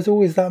 There is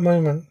always that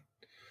moment.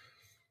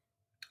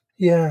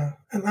 Yeah.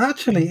 And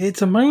actually,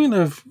 it's a moment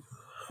of,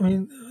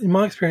 in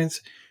my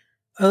experience,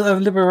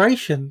 of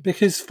liberation,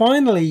 because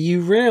finally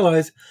you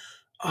realize,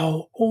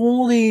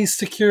 all these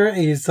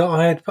securities that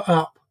I had put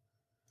up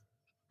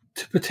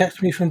to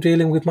protect me from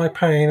dealing with my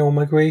pain or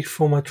my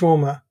grief or my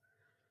trauma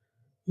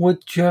were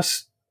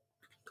just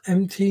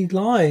empty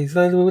lies.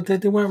 They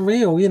weren't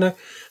real.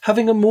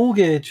 Having a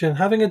mortgage and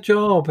having a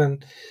job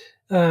and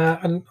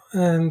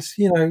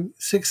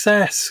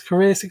success,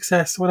 career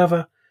success,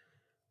 whatever.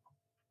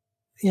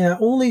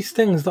 All these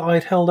things that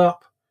I'd held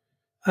up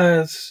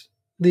as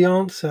the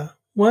answer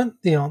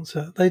weren't the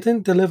answer. They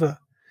didn't deliver.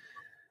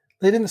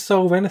 They didn't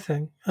solve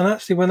anything. And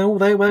actually, when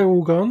they were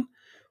all gone,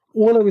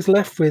 all I was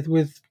left with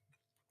was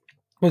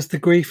the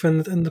grief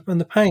and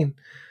the pain,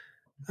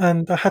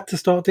 and I had to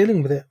start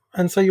dealing with it.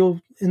 And so you're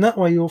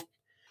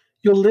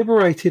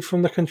liberated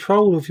from the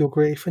control of your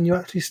grief, and you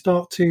actually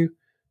start to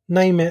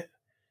name it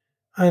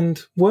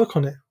and work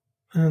on it.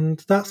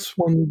 And that's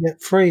when you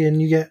get free and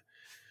you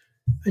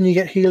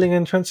get healing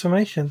and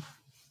transformation.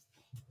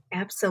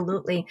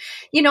 Absolutely.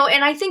 And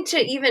I think to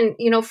even,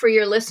 for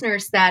your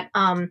listeners that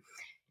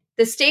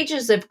the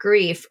stages of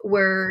grief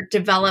were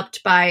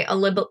developed by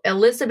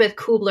Elizabeth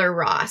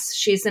Kubler-Ross.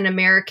 She's an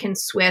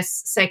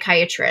American-Swiss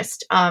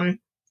psychiatrist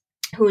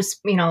who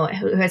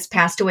has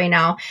passed away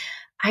now.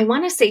 I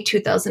want to say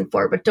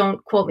 2004, but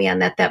don't quote me on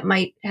that. That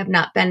might have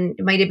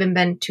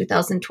been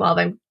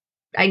 2012.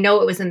 I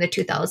know it was in the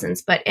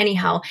 2000s, but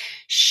anyhow,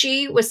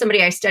 she was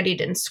somebody I studied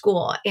in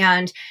school,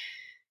 and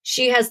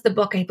she has the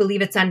book, I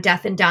believe it's on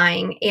death and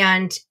dying.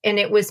 And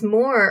it was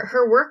more,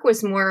 her work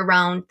was more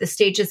around the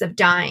stages of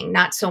dying,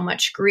 not so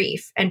much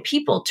grief. And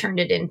people turned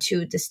it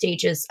into the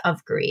stages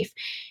of grief.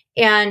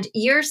 And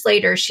years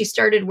later, she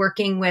started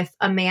working with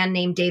a man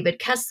named David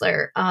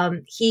Kessler.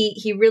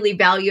 He really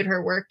valued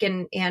her work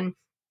and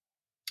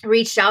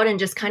reached out and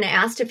just kind of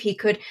asked if he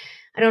could,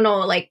 I don't know,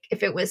 like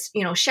if it was,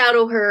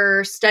 shadow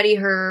her, study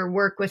her,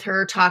 work with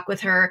her, talk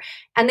with her.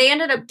 And they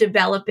ended up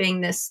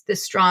developing this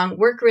strong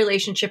work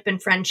relationship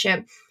and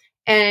friendship.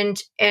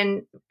 And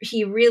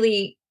he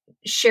really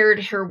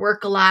shared her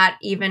work a lot,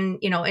 even,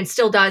 and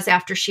still does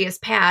after she has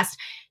passed.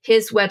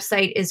 His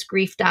website is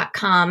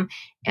grief.com.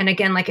 And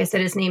again, like I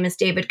said, his name is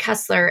David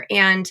Kessler.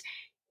 And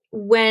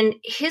when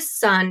his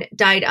son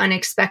died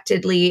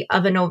unexpectedly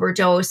of an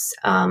overdose,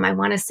 I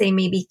want to say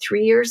maybe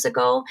 3 years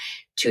ago,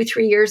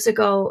 2-3 years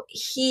ago,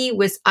 he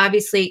was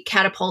obviously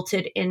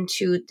catapulted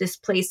into this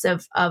place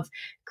of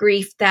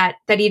grief that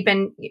he'd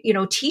been,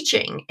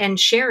 teaching and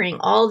sharing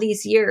all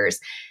these years.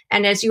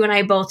 And as you and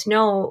I both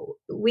know,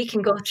 we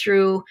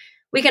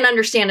can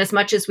understand as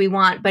much as we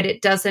want, but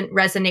it doesn't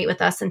resonate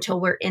with us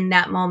until we're in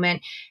that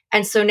moment.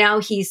 And so now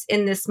he's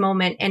in this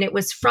moment. And it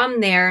was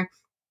from there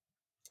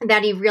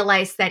that he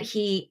realized that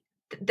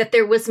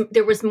there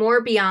was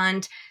more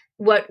beyond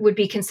what would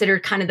be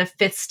considered kind of the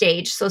fifth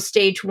stage. So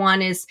stage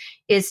 1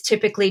 is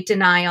typically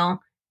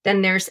denial.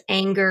 Then there's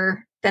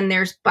anger. Then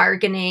there's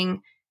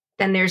bargaining.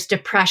 Then there's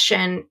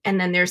depression. And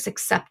then there's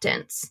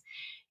acceptance.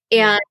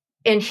 And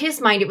in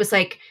his mind, it was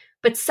like,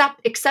 but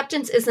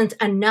acceptance isn't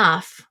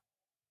enough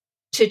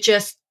to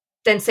just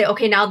then say,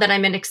 okay, now that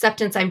I'm in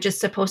acceptance, I'm just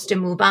supposed to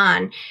move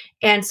on.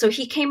 And so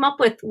he came up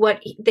with what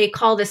they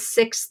call the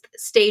 6th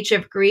stage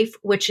of grief,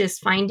 which is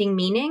finding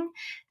meaning.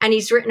 And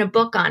he's written a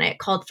book on it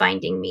called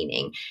Finding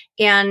Meaning,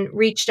 and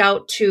reached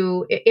out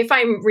to, if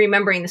I'm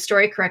remembering the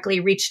story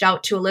correctly, reached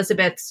out to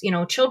Elizabeth's,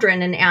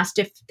 children and asked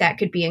if that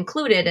could be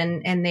included.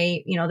 And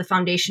they, the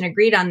foundation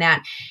agreed on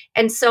that.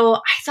 And so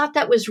I thought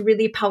that was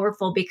really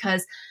powerful,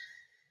 because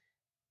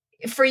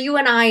for you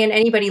and I and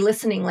anybody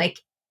listening, like,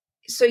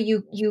 so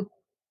you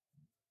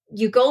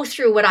go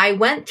through what I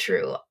went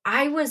through.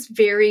 I was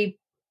very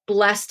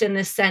blessed in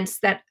the sense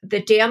that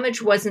the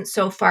damage wasn't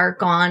so far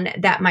gone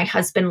that my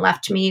husband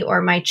left me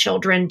or my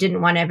children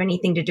didn't want to have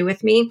anything to do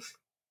with me.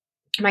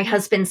 My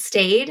husband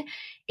stayed.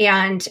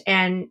 And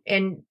then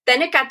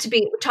it got to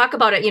be, talk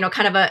about it,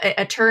 kind of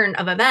a turn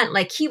of event.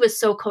 Like, he was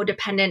so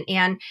codependent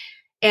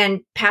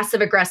and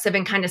passive aggressive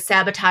and kind of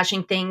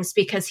sabotaging things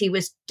because he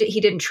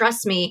didn't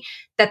trust me,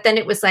 that then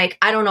it was like,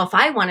 I don't know if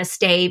I want to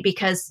stay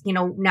because,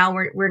 now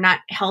we're not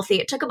healthy.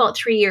 It took about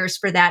 3 years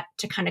for that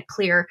to kind of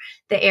clear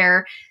the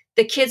air.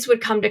 The kids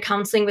would come to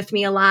counseling with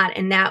me a lot,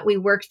 and that we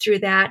worked through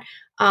that.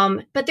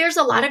 But there's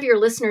a lot of your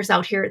listeners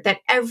out here that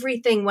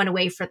everything went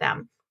away for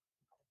them.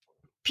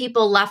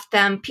 People left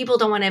them. People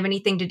don't want to have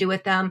anything to do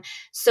with them.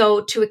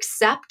 So to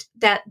accept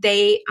that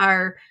they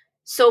are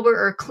sober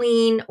or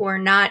clean or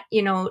not,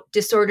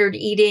 disordered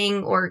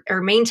eating or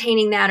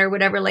maintaining that or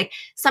whatever, like,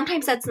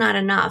 sometimes that's not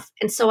enough.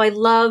 And so I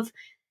love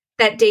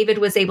that David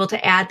was able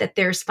to add that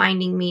there's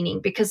finding meaning,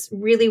 because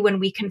really when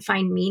we can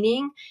find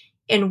meaning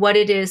in what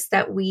it is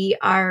that we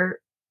are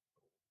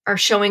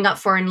showing up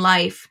for in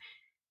life,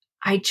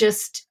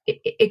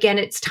 again,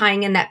 it's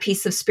tying in that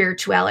piece of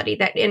spirituality,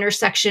 that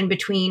intersection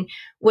between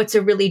what's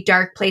a really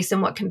dark place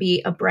and what can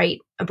be a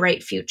bright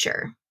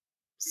future.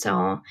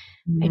 So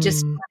I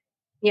just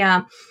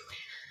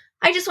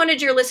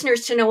wanted your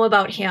listeners to know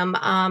about him.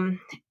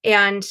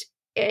 And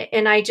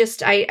I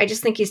just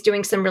think he's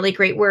doing some really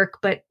great work,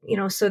 but,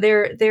 so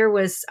there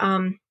was,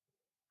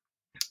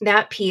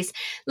 that piece.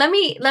 Let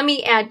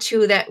me add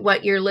to that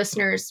what your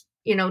listeners,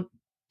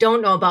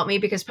 don't know about me,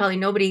 because probably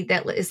nobody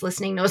that is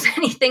listening knows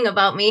anything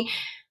about me.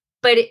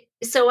 But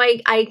so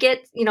I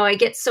get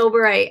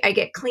sober, I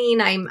get clean.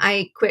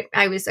 I quit.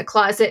 I was a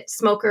closet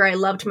smoker. I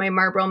loved my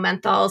Marlboro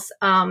menthols.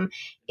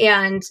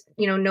 And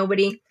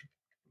nobody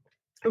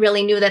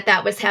really knew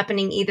that was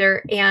happening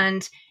either.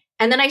 And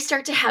then I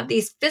start to have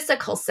these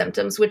physical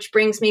symptoms, which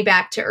brings me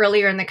back to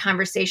earlier in the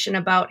conversation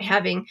about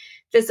having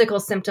physical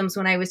symptoms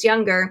when I was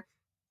younger.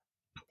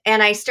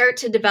 And I start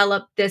to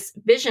develop this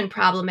vision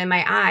problem in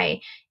my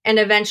eye, and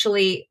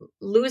eventually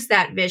lose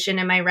that vision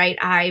in my right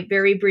eye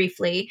very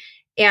briefly,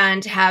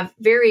 and have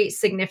very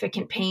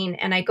significant pain.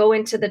 And I go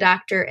into the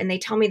doctor and they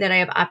tell me that I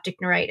have optic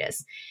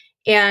neuritis,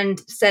 and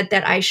said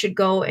that I should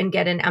go and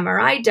get an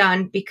MRI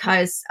done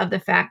because of the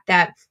fact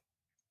that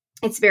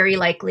it's very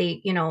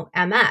likely,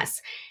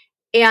 MS.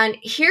 And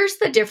here's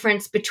the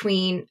difference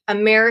between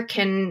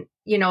American,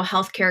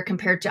 healthcare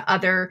compared to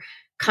other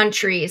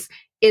countries,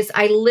 is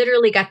I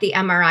literally got the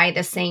MRI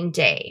the same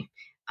day.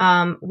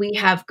 We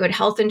have good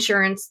health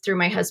insurance through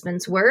my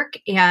husband's work,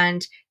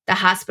 and the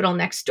hospital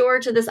next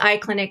door to this eye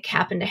clinic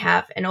happened to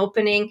have an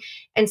opening.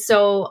 And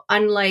so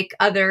unlike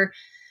other,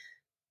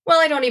 well,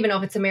 I don't even know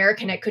if it's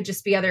American, it could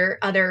just be other,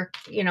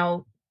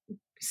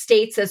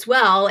 states as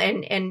well,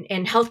 and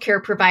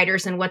healthcare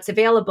providers and what's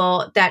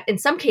available, that in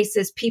some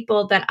cases,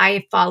 people that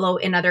I follow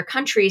in other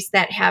countries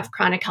that have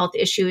chronic health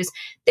issues,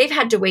 they've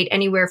had to wait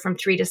anywhere from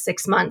 3 to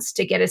 6 months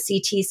to get a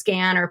CT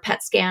scan or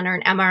PET scan or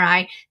an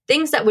MRI,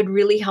 things that would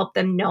really help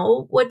them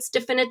know what's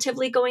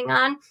definitively going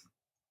on.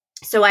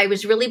 So I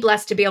was really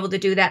blessed to be able to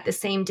do that the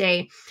same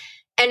day.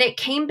 And it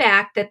came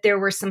back that there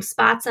were some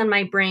spots on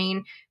my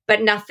brain,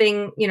 but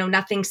nothing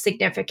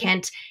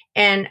significant.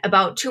 And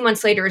about 2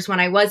 months later is when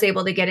I was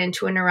able to get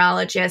into a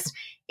neurologist,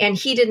 and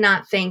he did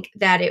not think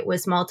that it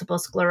was multiple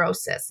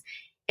sclerosis.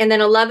 And then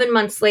 11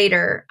 months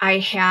later, I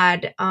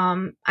had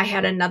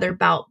another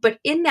bout. But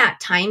in that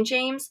time,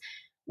 James,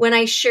 when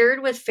I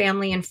shared with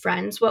family and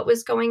friends what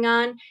was going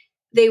on,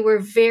 they were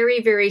very,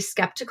 very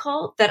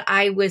skeptical that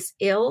I was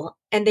ill,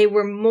 and they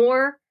were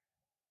more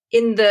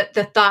in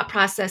the thought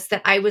process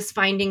that I was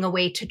finding a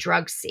way to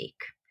drug seek.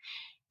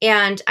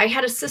 And I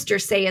had a sister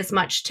say as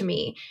much to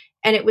me.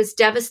 And it was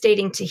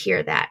devastating to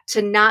hear that,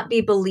 to not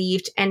be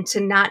believed and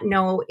to not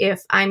know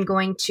if I'm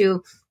going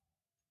to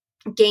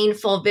gain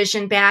full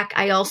vision back.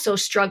 I also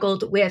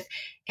struggled with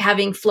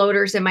having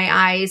floaters in my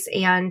eyes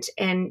and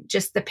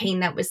just the pain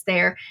that was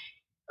there.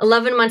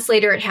 11 months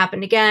later, it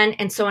happened again,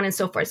 and so on and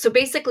so forth. So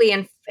basically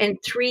in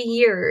 3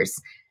 years,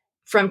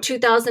 from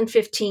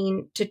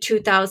 2015 to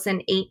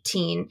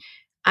 2018,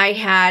 I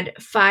had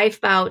 5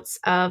 bouts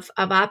of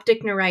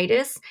optic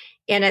neuritis.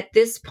 And at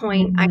this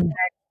point, I had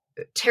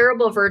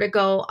terrible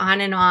vertigo on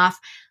and off.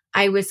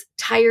 I was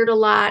tired a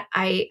lot.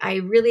 I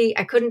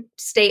couldn't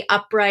stay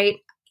upright.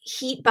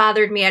 Heat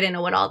bothered me. I didn't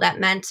know what all that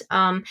meant.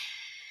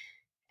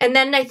 And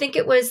then I think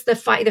it was the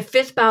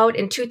 5th bout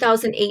in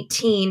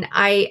 2018,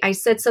 I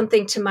said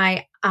something to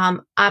my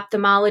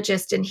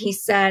ophthalmologist, and he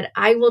said,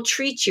 I will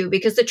treat you,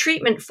 because the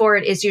treatment for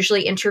it is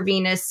usually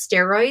intravenous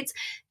steroids.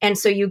 And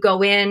so you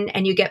go in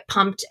and you get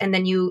pumped, and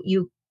then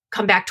you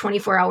come back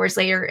 24 hours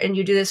later, and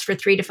you do this for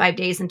 3 to 5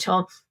 days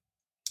until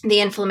the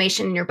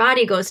inflammation in your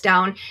body goes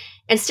down.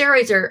 And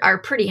steroids are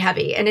pretty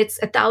heavy, and it's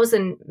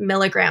 1,000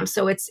 milligrams.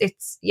 So it's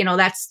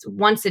that's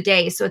once a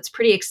day. So it's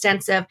pretty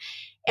extensive.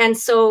 And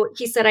so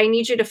he said, I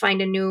need you to find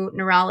a new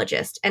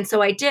neurologist. And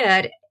so I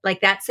did,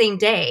 like that same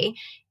day.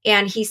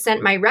 And he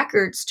sent my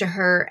records to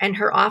her, and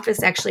her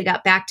office actually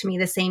got back to me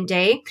the same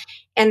day.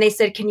 And they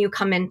said, can you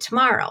come in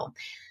tomorrow?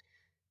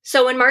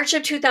 So in March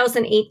of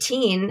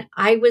 2018,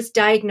 I was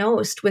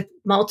diagnosed with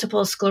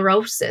multiple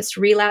sclerosis,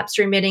 relapse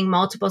remitting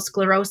multiple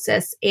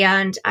sclerosis.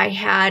 And I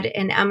had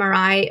an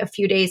MRI a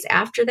few days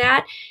after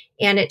that,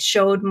 and it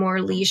showed more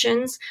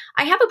lesions.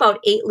 I have about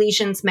 8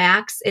 lesions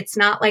max. It's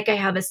not like I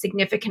have a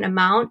significant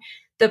amount.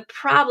 The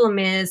problem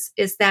is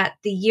that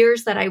the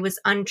years that I was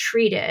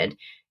untreated,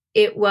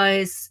 it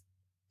was,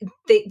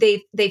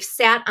 they've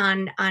sat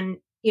on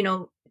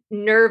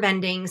nerve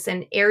endings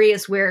and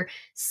areas where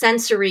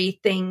sensory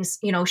things,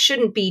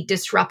 shouldn't be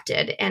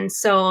disrupted. And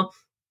so,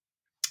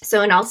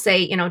 and I'll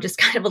say, just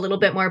kind of a little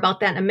bit more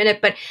about that in a minute,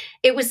 but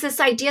it was this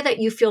idea that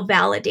you feel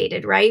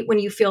validated, right? When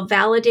you feel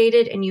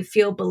validated and you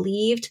feel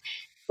believed,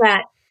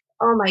 that,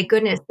 oh my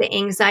goodness, the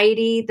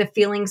anxiety, the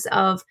feelings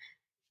of,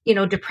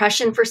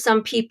 depression for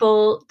some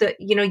people,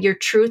 your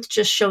truth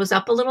just shows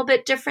up a little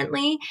bit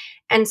differently.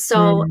 And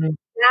so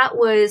that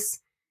was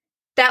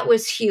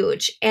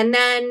huge. And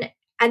then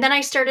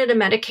I started a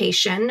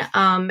medication,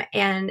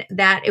 and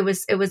that it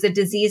was a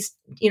disease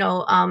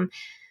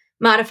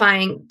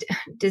modifying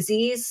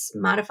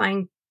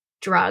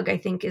drug, I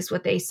think is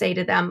what they say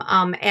to them.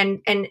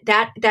 And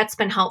that's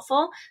been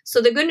helpful.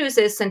 So the good news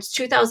is, since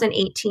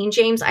 2018,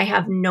 James, I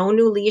have no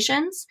new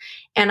lesions,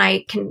 and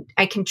I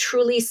can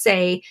truly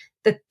say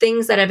the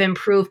things that have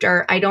improved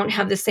are, I don't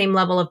have the same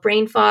level of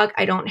brain fog.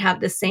 I don't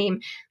have the same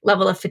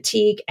level of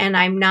fatigue, and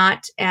I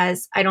don't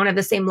have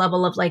the same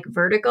level of like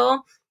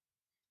vertigo.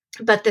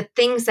 But the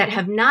things that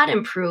have not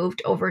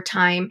improved over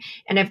time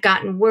and have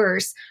gotten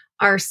worse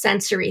are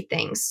sensory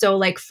things. So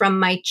like from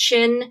my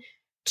chin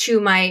to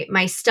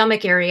my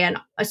stomach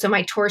area, and so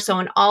my torso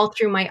and all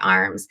through my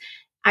arms,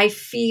 I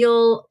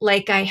feel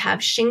like I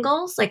have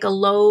shingles, like a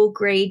low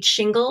grade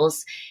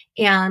shingles,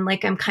 and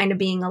like I'm kind of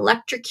being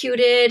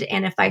electrocuted.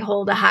 And if I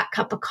hold a hot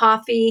cup of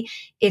coffee,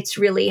 it's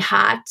really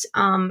hot.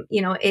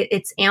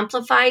 It's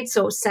amplified.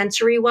 So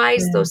sensory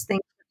wise, those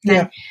things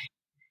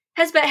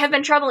have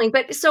been troubling.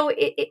 But so,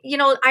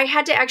 I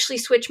had to actually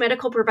switch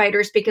medical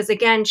providers, because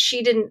again,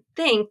 she didn't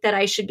think that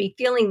I should be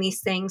feeling these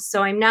things.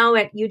 So I'm now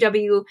at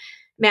UW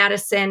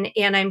Madison,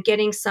 and I'm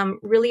getting some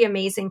really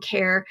amazing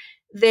care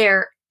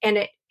there.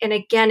 And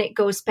again, it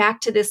goes back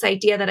to this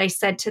idea that I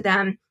said to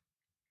them,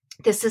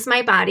 this is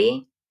my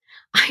body.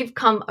 I've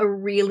come a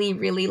really,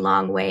 really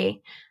long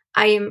way.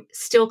 I am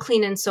still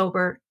clean and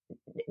sober,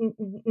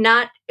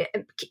 not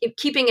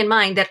keeping in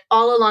mind that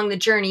all along the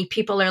journey,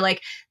 people are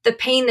like, the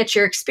pain that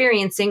you're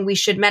experiencing, we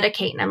should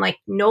medicate. And I'm like,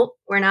 nope,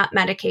 we're not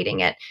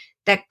medicating it.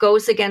 That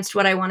goes against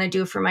what I want to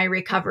do for my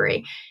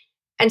recovery.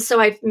 And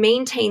so I've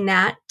maintained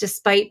that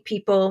despite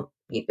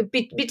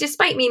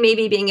despite me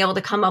maybe being able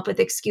to come up with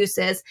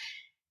excuses.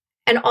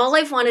 And all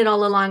I've wanted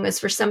all along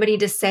was for somebody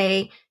to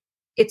say,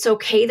 it's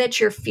okay that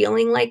you're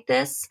feeling like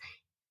this.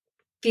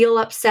 feel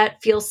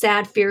upset, feel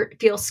sad,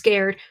 feel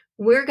scared.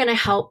 We're going to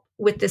help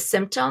with the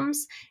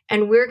symptoms,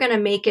 and we're going to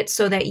make it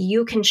so that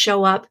you can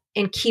show up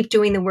and keep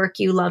doing the work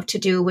you love to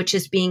do, which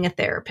is being a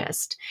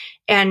therapist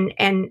and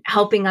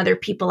helping other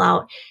people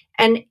out.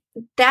 And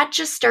that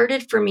just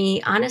started for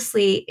me,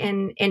 honestly,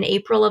 in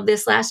April of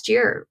this last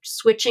year,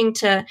 switching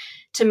to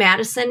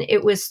Madison.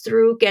 It was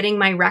through getting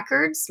my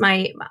records.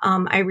 I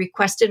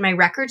requested my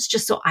records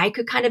just so I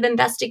could kind of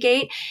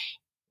investigate.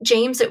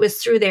 James, it was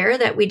through there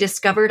that we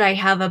discovered I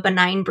have a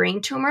benign brain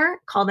tumor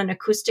called an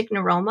acoustic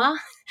neuroma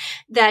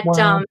that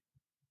Wow.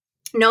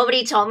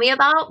 Nobody told me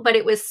about, but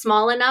it was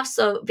small enough.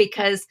 So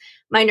because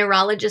my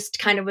neurologist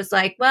kind of was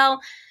like, well,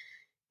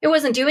 it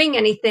wasn't doing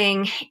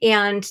anything.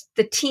 And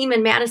the team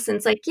in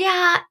Madison's like,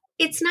 yeah,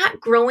 it's not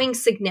growing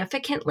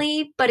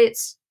significantly, but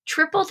it's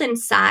tripled in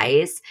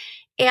size.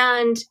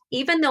 And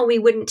even though we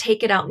wouldn't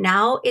take it out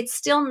now, it's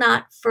still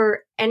not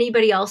for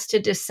anybody else to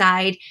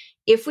decide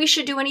if we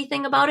should do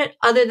anything about it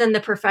other than the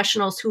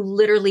professionals who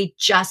literally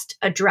just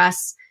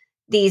address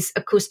these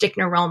acoustic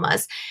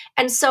neuromas.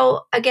 And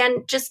so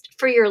again, just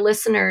for your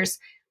listeners,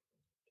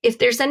 if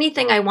there's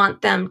anything I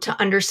want them to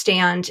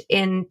understand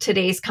in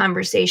today's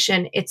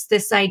conversation, it's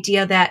this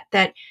idea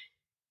that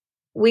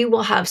we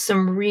will have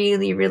some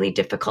really, really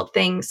difficult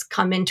things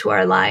come into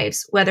our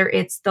lives, whether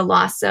it's the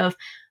loss of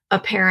a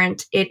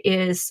parent, it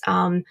is,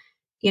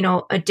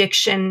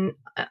 addiction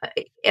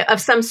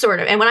of some sort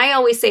of. And when I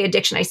always say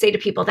addiction, I say to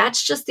people,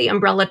 that's just the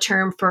umbrella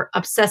term for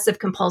obsessive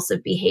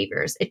compulsive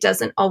behaviors. It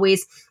doesn't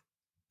always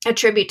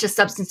attribute to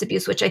substance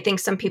abuse, which I think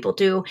some people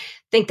do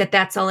think that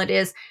that's all it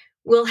is.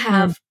 We'll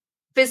have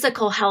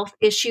physical health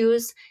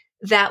issues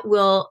that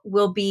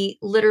will be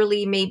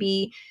literally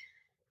maybe,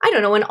 I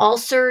don't know, an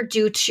ulcer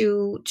due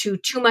to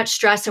too much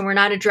stress, and we're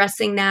not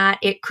addressing that.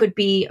 It could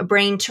be a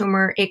brain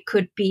tumor. It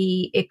could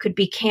be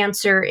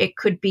cancer. It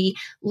could be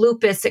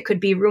lupus. It could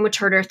be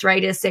rheumatoid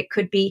arthritis. It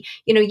could be,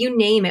 you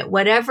name it,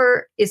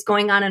 whatever is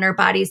going on in our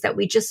bodies that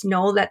we just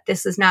know that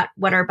this is not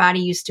what our body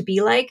used to be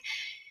like.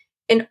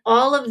 And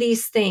all of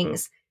these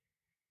things,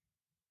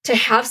 to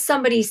have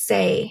somebody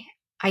say,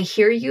 I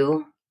hear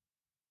you,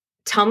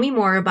 tell me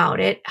more about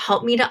it,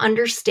 help me to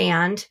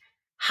understand,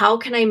 how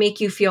can I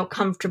make you feel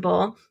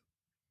comfortable?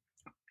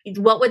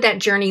 What would that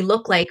journey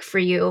look like for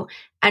you?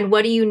 And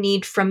what do you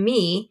need from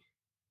me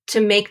to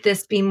make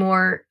this be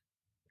more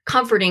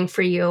comforting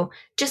for you?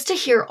 Just to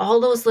hear all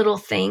those little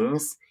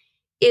things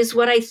is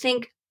what I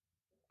think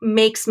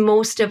makes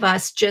most of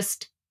us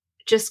just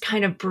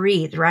kind of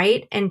breathe,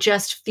 right? And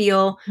just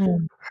feel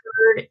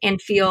heard and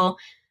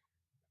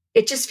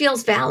it just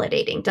feels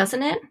validating,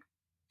 doesn't it?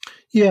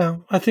 Yeah,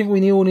 I think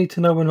we all need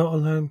to know we're not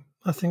alone.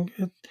 I think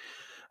at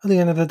the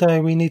end of the day,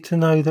 we need to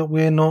know that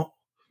we're not,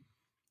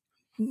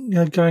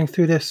 going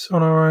through this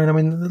on our own. I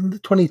mean,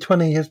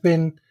 2020 has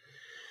been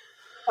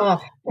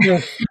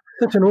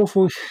such an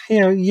awful,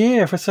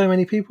 year for so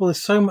many people.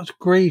 There's so much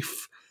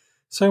grief,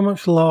 so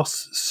much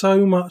loss,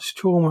 so much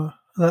trauma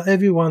that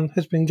everyone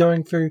has been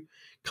going through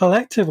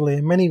collectively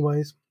in many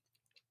ways.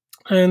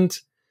 And,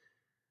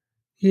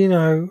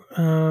 when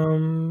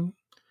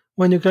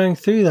you're going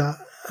through that,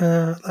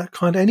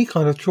 any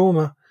kind of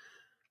trauma,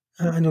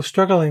 and you're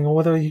struggling, or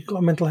whether you've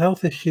got mental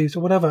health issues or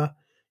whatever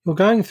you're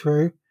going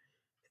through,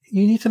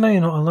 you need to know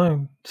you're not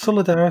alone.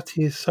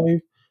 Solidarity is so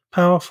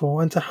powerful,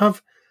 and to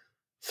have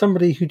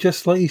somebody who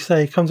just, like you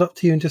say, comes up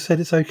to you and just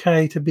said it's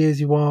okay to be as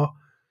you are.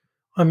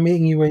 I'm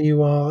meeting you where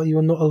you are. You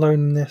are not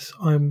alone in this.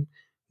 I'm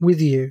with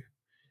you.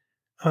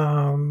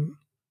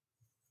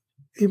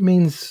 It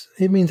means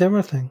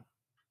everything.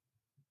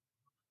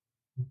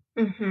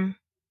 Mm-hmm.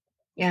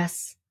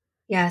 Yes.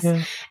 Yes.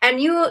 Yeah. And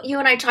you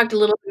and I talked a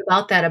little bit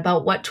about that,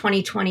 about what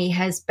 2020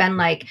 has been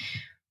like.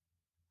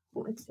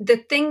 The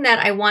thing that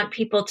I want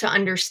people to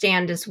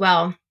understand as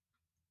well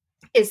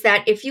is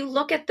that if you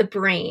look at the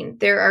brain,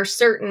 there are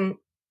certain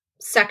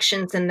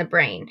sections in the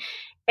brain.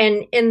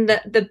 And in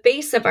the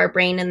base of our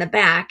brain in the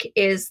back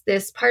is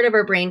this part of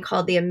our brain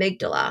called the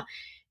amygdala.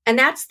 And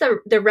that's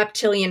the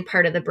reptilian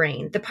part of the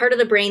brain, the part of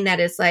the brain that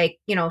is like,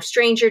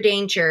 stranger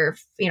danger,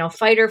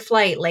 fight or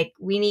flight. Like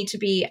we need to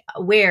be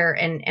aware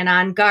and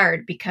on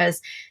guard because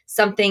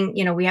something,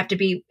 we have to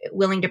be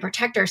willing to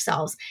protect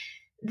ourselves.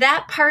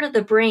 That part of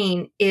the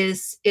brain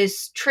is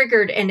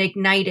triggered and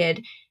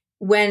ignited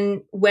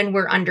when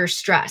we're under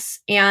stress.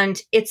 And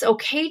it's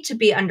okay to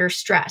be under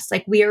stress.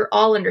 Like we are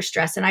all under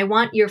stress. And I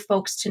want your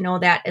folks to know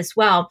that as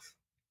well.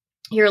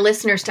 Your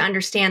listeners to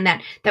understand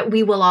that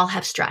we will all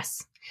have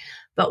stress.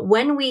 But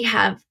when we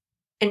have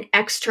an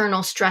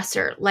external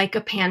stressor like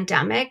a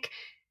pandemic,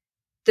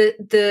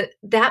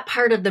 that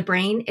part of the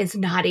brain is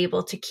not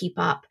able to keep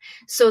up.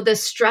 So the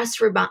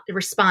stress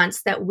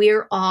response that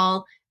we're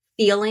all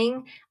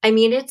feeling, I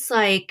mean, it's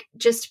like,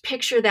 just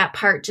picture that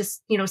part,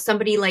 just,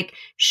 somebody like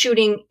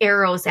shooting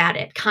arrows at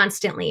it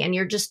constantly, and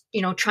you're just,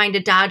 trying to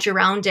dodge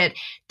around it.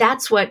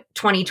 That's what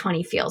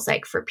 2020 feels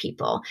like for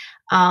people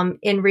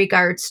in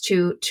regards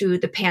to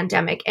the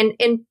pandemic.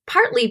 And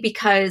partly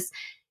because,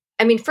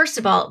 I mean, first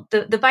of all,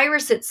 the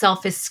virus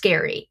itself is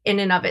scary in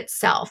and of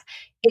itself.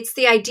 It's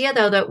the idea,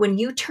 though, that when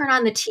you turn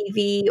on the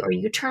TV or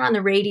you turn on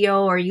the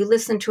radio or you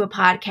listen to a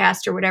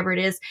podcast or whatever it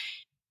is,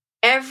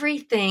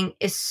 everything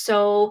is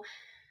so,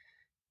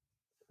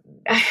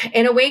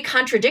 in a way,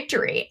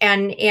 contradictory.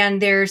 And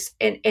there's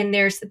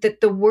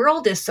the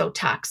world is so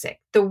toxic.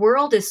 The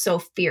world is so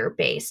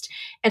fear-based.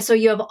 And so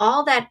you have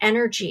all that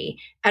energy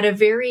at a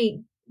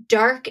very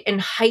dark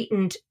and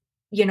heightened,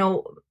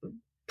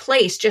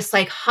 place, just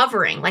like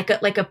hovering, like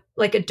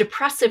a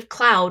depressive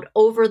cloud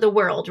over the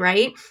world,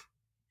 right?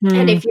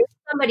 And if you're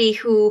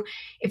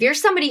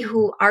somebody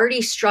who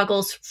already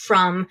struggles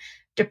from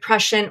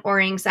depression or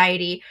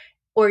anxiety,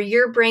 or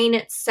your brain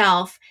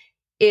itself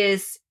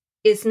is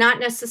not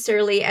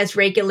necessarily as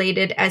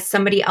regulated as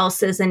somebody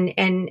else's, and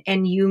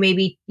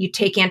you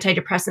take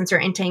antidepressants or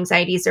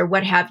anti-anxieties or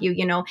what have you,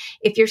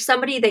 if you're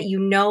somebody that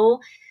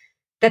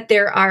that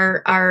there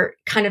are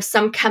kind of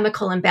some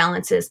chemical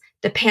imbalances.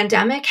 The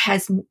pandemic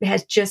has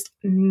just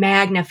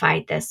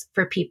magnified this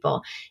for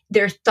people.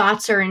 Their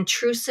thoughts are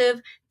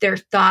intrusive. Their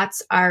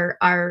thoughts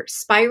are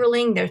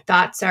spiraling. Their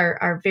thoughts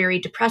are very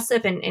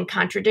depressive and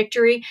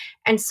contradictory.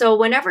 And so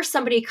whenever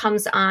somebody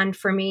comes on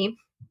for me,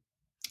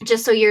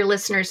 just so your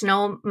listeners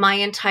know,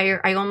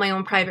 I own my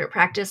own private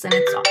practice, and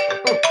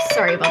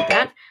sorry about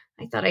that.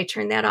 I thought I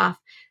turned that off.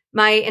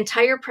 My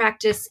entire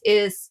practice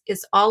is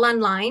all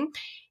online.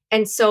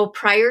 And so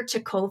prior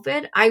to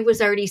COVID, I was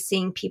already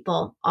seeing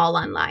people all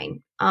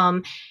online.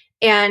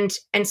 And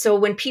so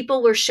when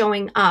people were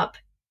showing up,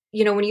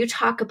 when you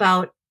talk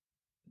about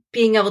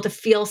being able to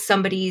feel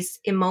somebody's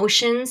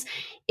emotions,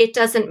 it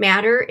doesn't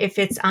matter if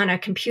it's on a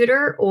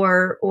computer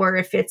or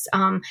if it's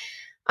on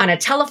a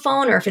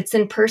telephone or if it's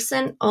in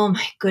person. Oh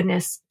my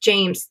goodness,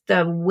 James,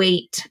 the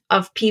weight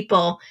of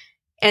people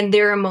and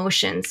their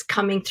emotions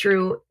coming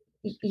through,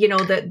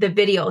 the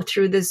video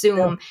through the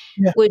Zoom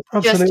was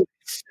absolutely.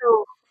 just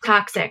so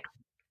toxic.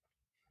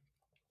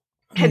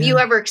 Have you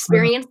ever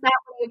experienced that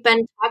when you've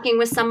been talking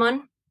with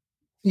someone?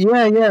 Yeah.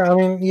 I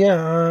mean,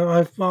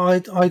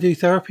 I do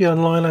therapy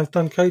online. I've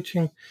done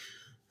coaching.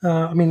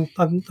 I'm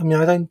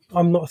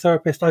not a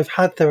therapist. I've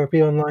had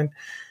therapy online,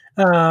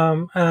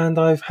 and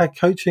I've had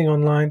coaching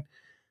online,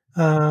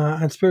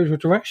 and spiritual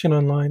direction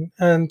online,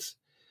 and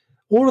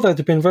all of those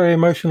have been very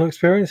emotional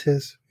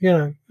experiences.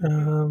 And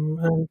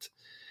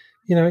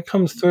it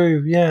comes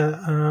through.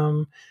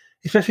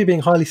 Especially being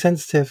highly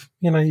sensitive.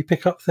 You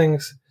pick up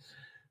things.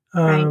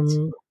 Right.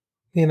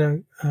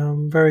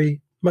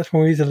 Very much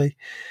more easily.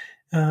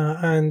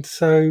 And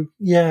so,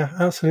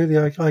 absolutely,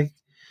 I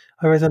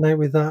resonate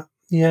with that.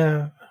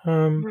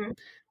 Mm-hmm.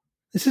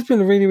 This has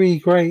been really, really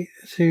great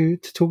to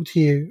talk to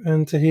you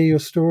and to hear your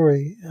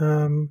story.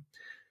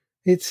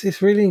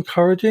 It's really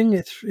encouraging.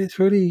 It's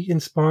really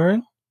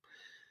inspiring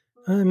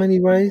in many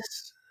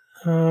ways.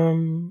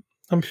 I'm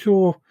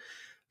sure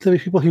there'll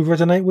be people who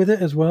resonate with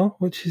it as well,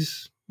 which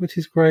is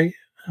great.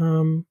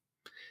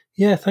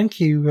 Thank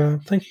you,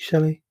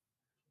 Shelley.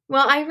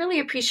 Well, I really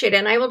appreciate it.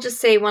 And I will just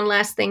say one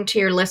last thing to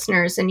your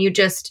listeners. And you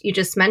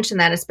just mentioned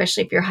that,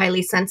 especially if you're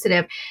highly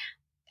sensitive.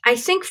 I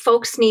think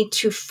folks need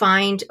to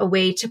find a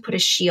way to put a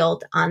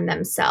shield on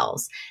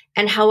themselves,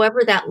 and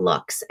however that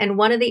looks. And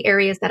one of the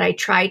areas that I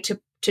try to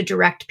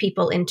direct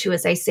people into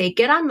is I say,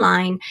 get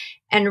online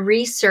and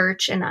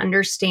research and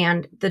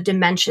understand the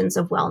dimensions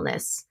of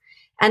wellness.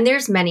 And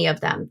there's many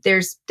of them.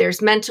 There's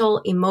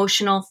mental,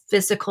 emotional,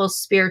 physical,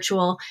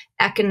 spiritual,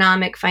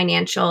 economic,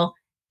 financial,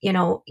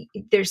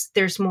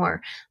 there's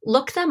more.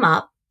 Look them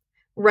up,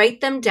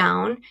 write them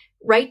down,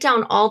 write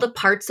down all the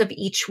parts of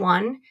each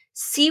one,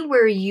 see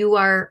where you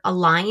are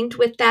aligned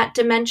with that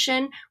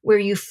dimension, where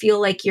you feel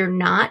like you're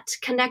not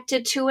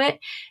connected to it.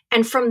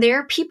 And from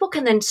there, people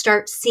can then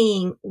start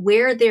seeing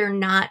where they're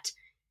not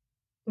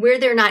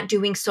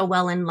doing so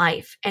well in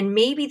life. And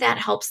maybe that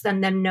helps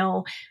them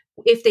know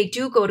if they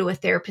do go to a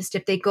therapist,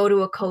 if they go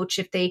to a coach,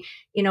 if they,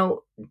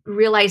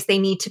 realize they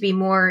need to be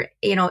more,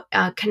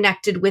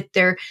 connected with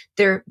their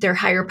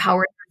higher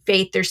power, their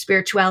faith, their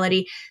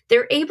spirituality,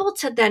 they're able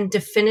to then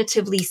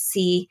definitively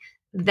see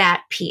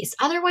that piece.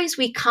 Otherwise,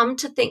 we come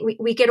to think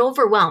we get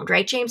overwhelmed,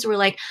 right, James? We're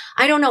like,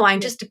 I don't know. I'm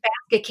just a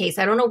basket case.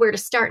 I don't know where to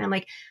start. And I'm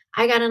like,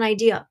 I got an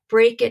idea.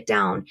 Break it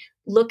down.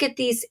 Look at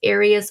these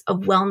areas of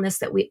wellness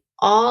that we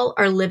all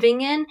are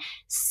living in.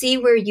 See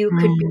where you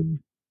could be,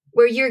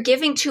 where you're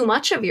giving too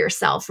much of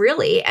yourself,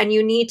 really, and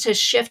you need to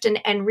shift and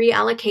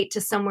reallocate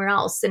to somewhere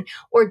else,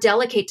 or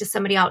delegate to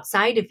somebody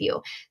outside of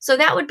you. So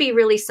that would be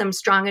really some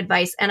strong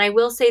advice. And I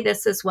will say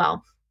this as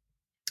well.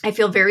 I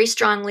feel very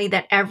strongly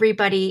that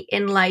everybody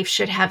in life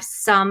should have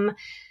some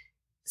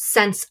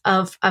sense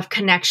of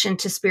connection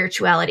to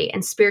spirituality.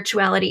 And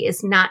spirituality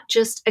is not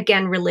just,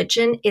 again,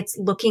 religion. It's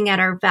looking at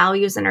our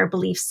values and our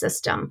belief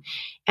system,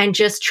 and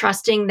just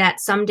trusting that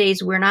some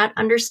days we're not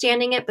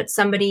understanding it, but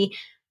somebody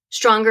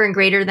stronger and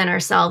greater than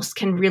ourselves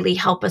can really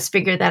help us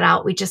figure that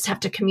out. We just have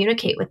to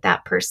communicate with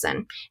that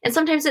person. And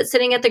sometimes it's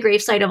sitting at the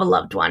gravesite of a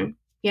loved one.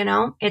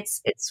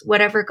 It's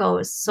whatever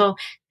goes. So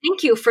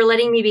thank you for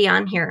letting me be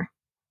on here.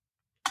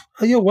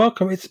 Oh, you're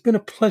welcome. It's been a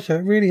pleasure.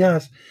 It really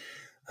has.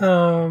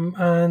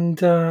 I'm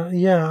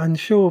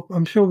sure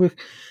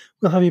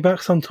we'll have you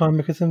back sometime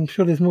because I'm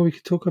sure there's more we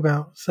could talk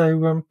about.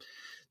 So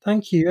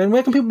thank you. And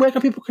where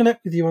can people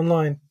connect with you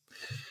online?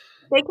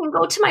 They can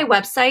go to my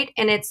website,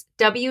 and it's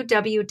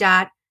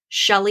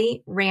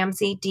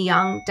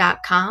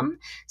www.shelleyramseydyoung.com.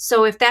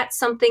 So if that's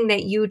something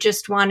that you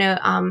just want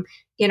to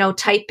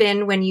type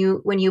in when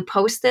you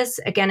post this,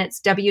 again,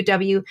 it's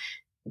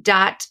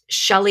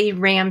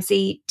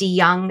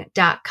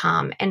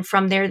www.shelleyramseydyoung.com. And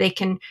from there, they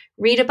can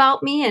read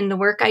about me and the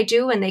work I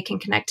do, and they can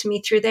connect to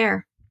me through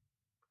there.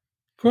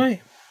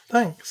 Great.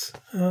 Thanks.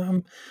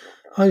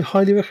 I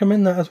highly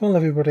recommend that as well,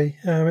 everybody.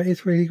 It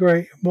is really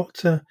great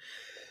what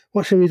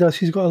Shelley does.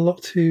 She's got a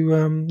lot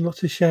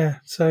to share.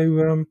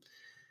 So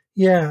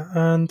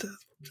and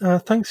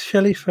thanks,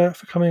 Shelley, for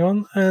coming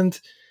on,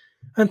 and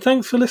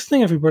thanks for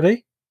listening,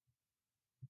 everybody.